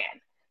brand.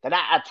 They're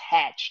not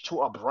attached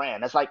to a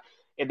brand. That's like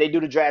if they do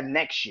the draft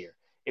next year.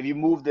 If you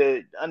move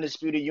the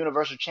undisputed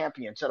Universal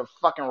Champion to the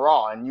fucking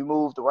Raw and you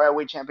move the Royal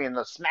Weight Champion to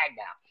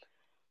SmackDown,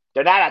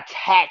 they're not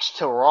attached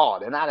to Raw.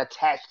 They're not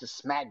attached to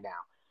SmackDown.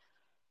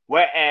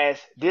 Whereas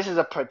this is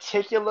a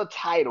particular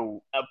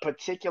title, a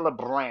particular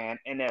brand,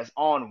 and there's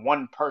on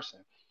one person.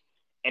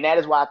 And that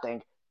is why I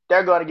think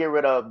they're going to get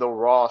rid of the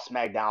Raw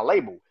SmackDown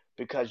label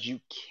because you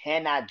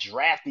cannot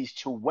draft these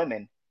two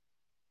women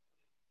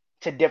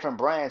to different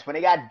brands when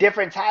they got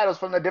different titles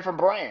from the different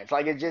brands.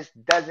 Like it just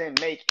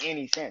doesn't make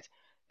any sense.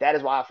 That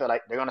is why I feel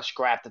like they're going to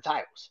scrap the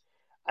titles.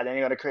 I think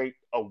they're going to create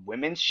a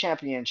women's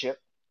championship,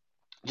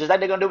 just like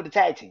they're going to do with the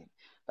tag team.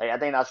 Like I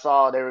think I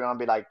saw they were going to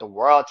be like the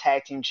World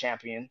Tag Team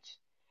Champions,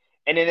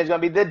 and then there's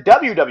going to be the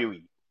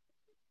WWE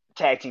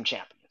Tag Team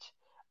Champions.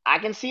 I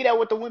can see that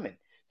with the women.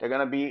 They're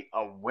gonna be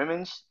a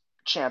women's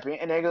champion,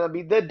 and they're gonna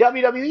be the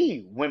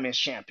WWE Women's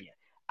Champion.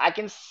 I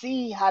can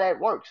see how that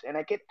works, and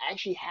it could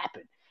actually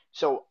happen.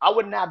 So I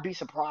would not be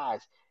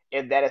surprised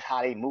if that is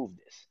how they move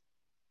this.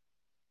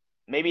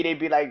 Maybe they'd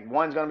be like,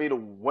 one's gonna be the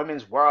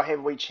women's world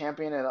heavyweight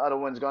champion, and the other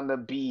one's gonna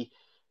be,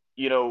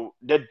 the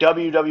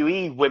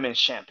WWE women's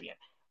champion.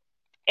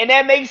 And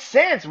that makes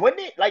sense,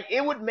 wouldn't it? Like,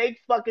 it would make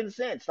fucking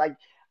sense. Like,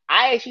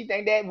 I actually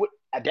think that would,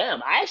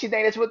 damn, I actually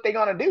think that's what they're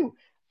gonna do.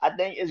 I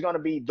think it's gonna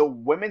be the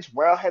women's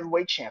world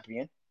heavyweight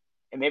champion,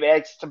 and maybe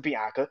that's to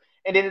Bianca,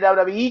 and then the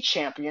WWE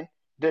champion,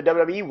 the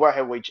WWE world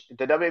heavyweight,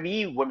 the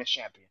WWE women's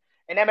champion,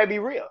 and that may be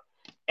real.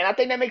 And I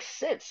think that makes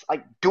sense.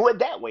 Like, do it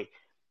that way,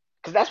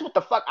 because that's what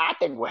the fuck I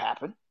think will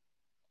happen.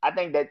 I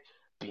think that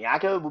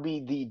Bianca will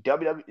be the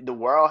WWE,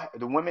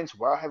 the women's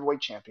world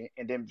heavyweight champion,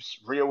 and then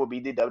Rhea will be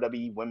the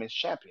WWE women's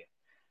champion.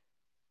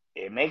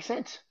 It makes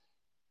sense.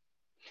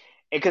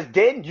 Because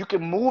then you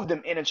can move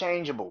them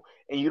interchangeable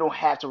and you don't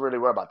have to really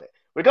worry about that.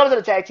 When it comes to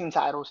the tag team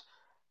titles,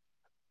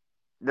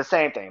 the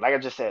same thing. Like I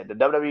just said, the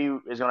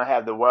WWE is going to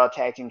have the World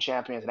Tag Team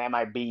Champions, and that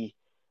might be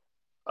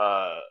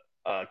uh,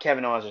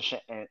 Kevin Owens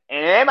and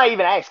they might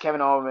even ask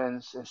Kevin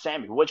Owens and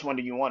Sammy, which one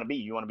do you want to be?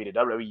 You want to be the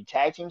WWE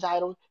Tag Team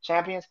Title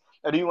Champions,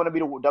 or do you want to be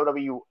the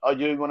WWE, or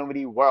do you want to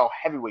be the World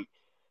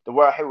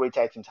Heavyweight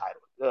Tag Team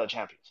Title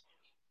Champions?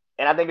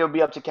 And I think it'll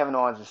be up to Kevin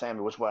Owens and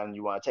Sammy which one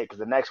you want to take, because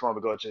the next one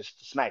will go just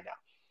to SmackDown.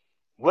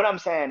 What I'm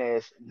saying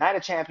is, Night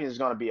of Champions is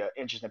going to be an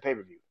interesting pay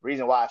per view.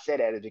 Reason why I say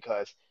that is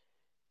because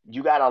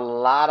you got a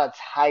lot of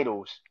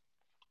titles.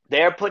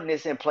 They're putting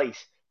this in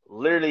place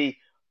literally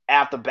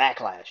after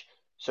Backlash,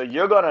 so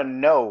you're gonna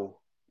know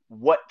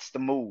what's the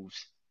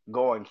moves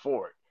going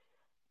forward,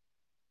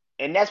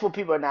 and that's what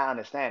people are not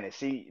understanding.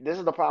 See, this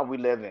is the problem we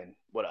live in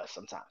with us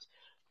sometimes.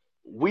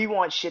 We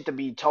want shit to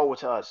be told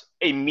to us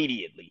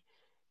immediately,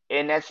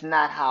 and that's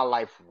not how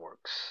life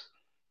works.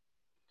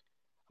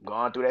 I'm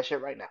going through that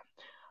shit right now,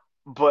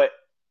 but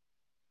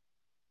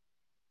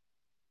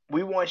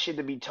we want shit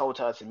to be told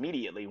to us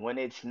immediately when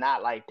it's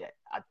not like that.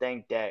 I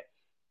think that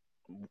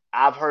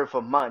I've heard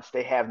for months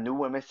they have new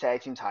women's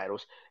tag team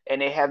titles and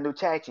they have new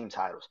tag team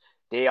titles.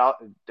 They all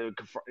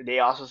they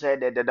also said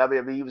that the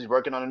WWE was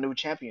working on a new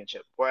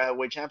championship, World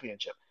Heavyweight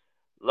Championship.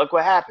 Look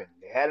what happened.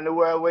 They had a new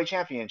World Heavyweight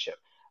Championship.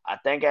 I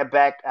think at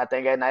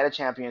Night of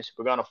Champions,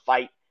 we're gonna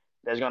fight.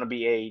 There's gonna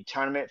be a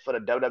tournament for the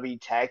WWE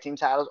Tag Team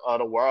titles or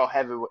the World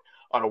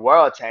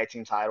Tag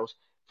Team titles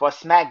for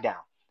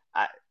SmackDown.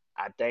 I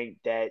I think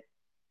that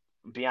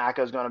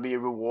Bianca is going to be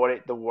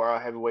rewarded the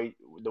World Heavyweight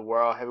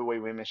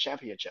Women's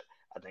Championship.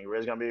 I think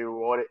Rhea's going to be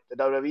rewarded the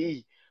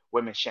WWE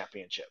Women's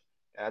Championship.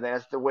 And I think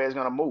that's the way it's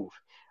going to move.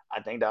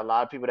 I think that a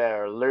lot of people that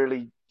are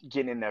literally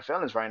getting in their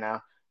feelings right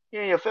now,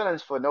 you're in your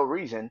feelings for no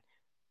reason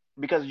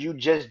because you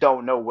just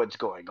don't know what's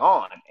going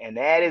on, and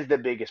that is the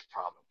biggest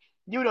problem.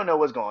 You don't know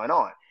what's going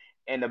on,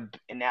 and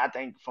I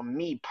think for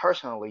me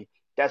personally,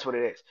 that's what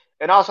it is.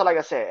 And also, like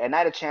I said, at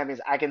Night of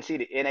Champions, I can see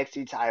the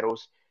NXT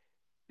titles,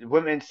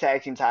 women's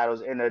tag team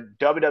titles, and the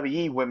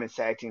WWE women's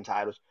tag team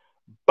titles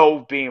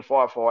both being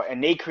fought for,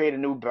 and they create a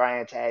new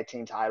brand tag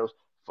team titles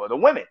for the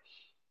women.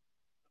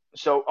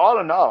 So all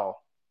in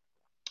all,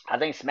 I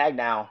think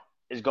SmackDown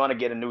is going to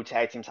get a new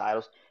tag team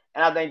titles,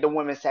 and I think the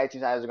women's tag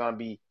team titles are going to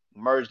be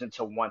merged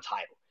into one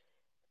title,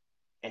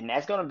 and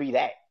that's going to be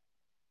that.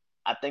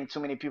 I think too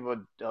many people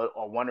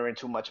are wondering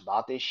too much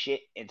about this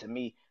shit, and to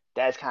me,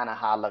 that's kind of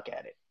how I look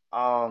at it.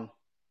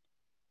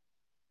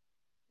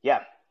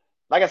 Yeah,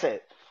 like I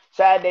said,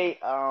 Saturday,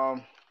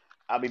 I'll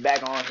be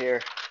back on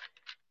here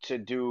to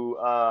do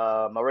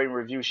my rating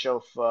review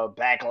show for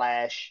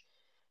Backlash.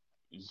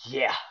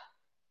 Yeah,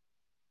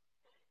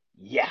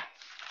 yeah,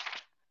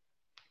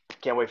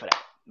 can't wait for that.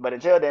 But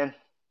until then,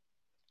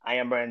 I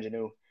am Brandon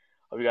Janeau.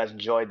 Hope you guys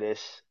enjoyed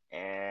this,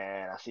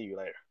 and I'll see you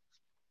later.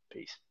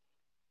 Peace.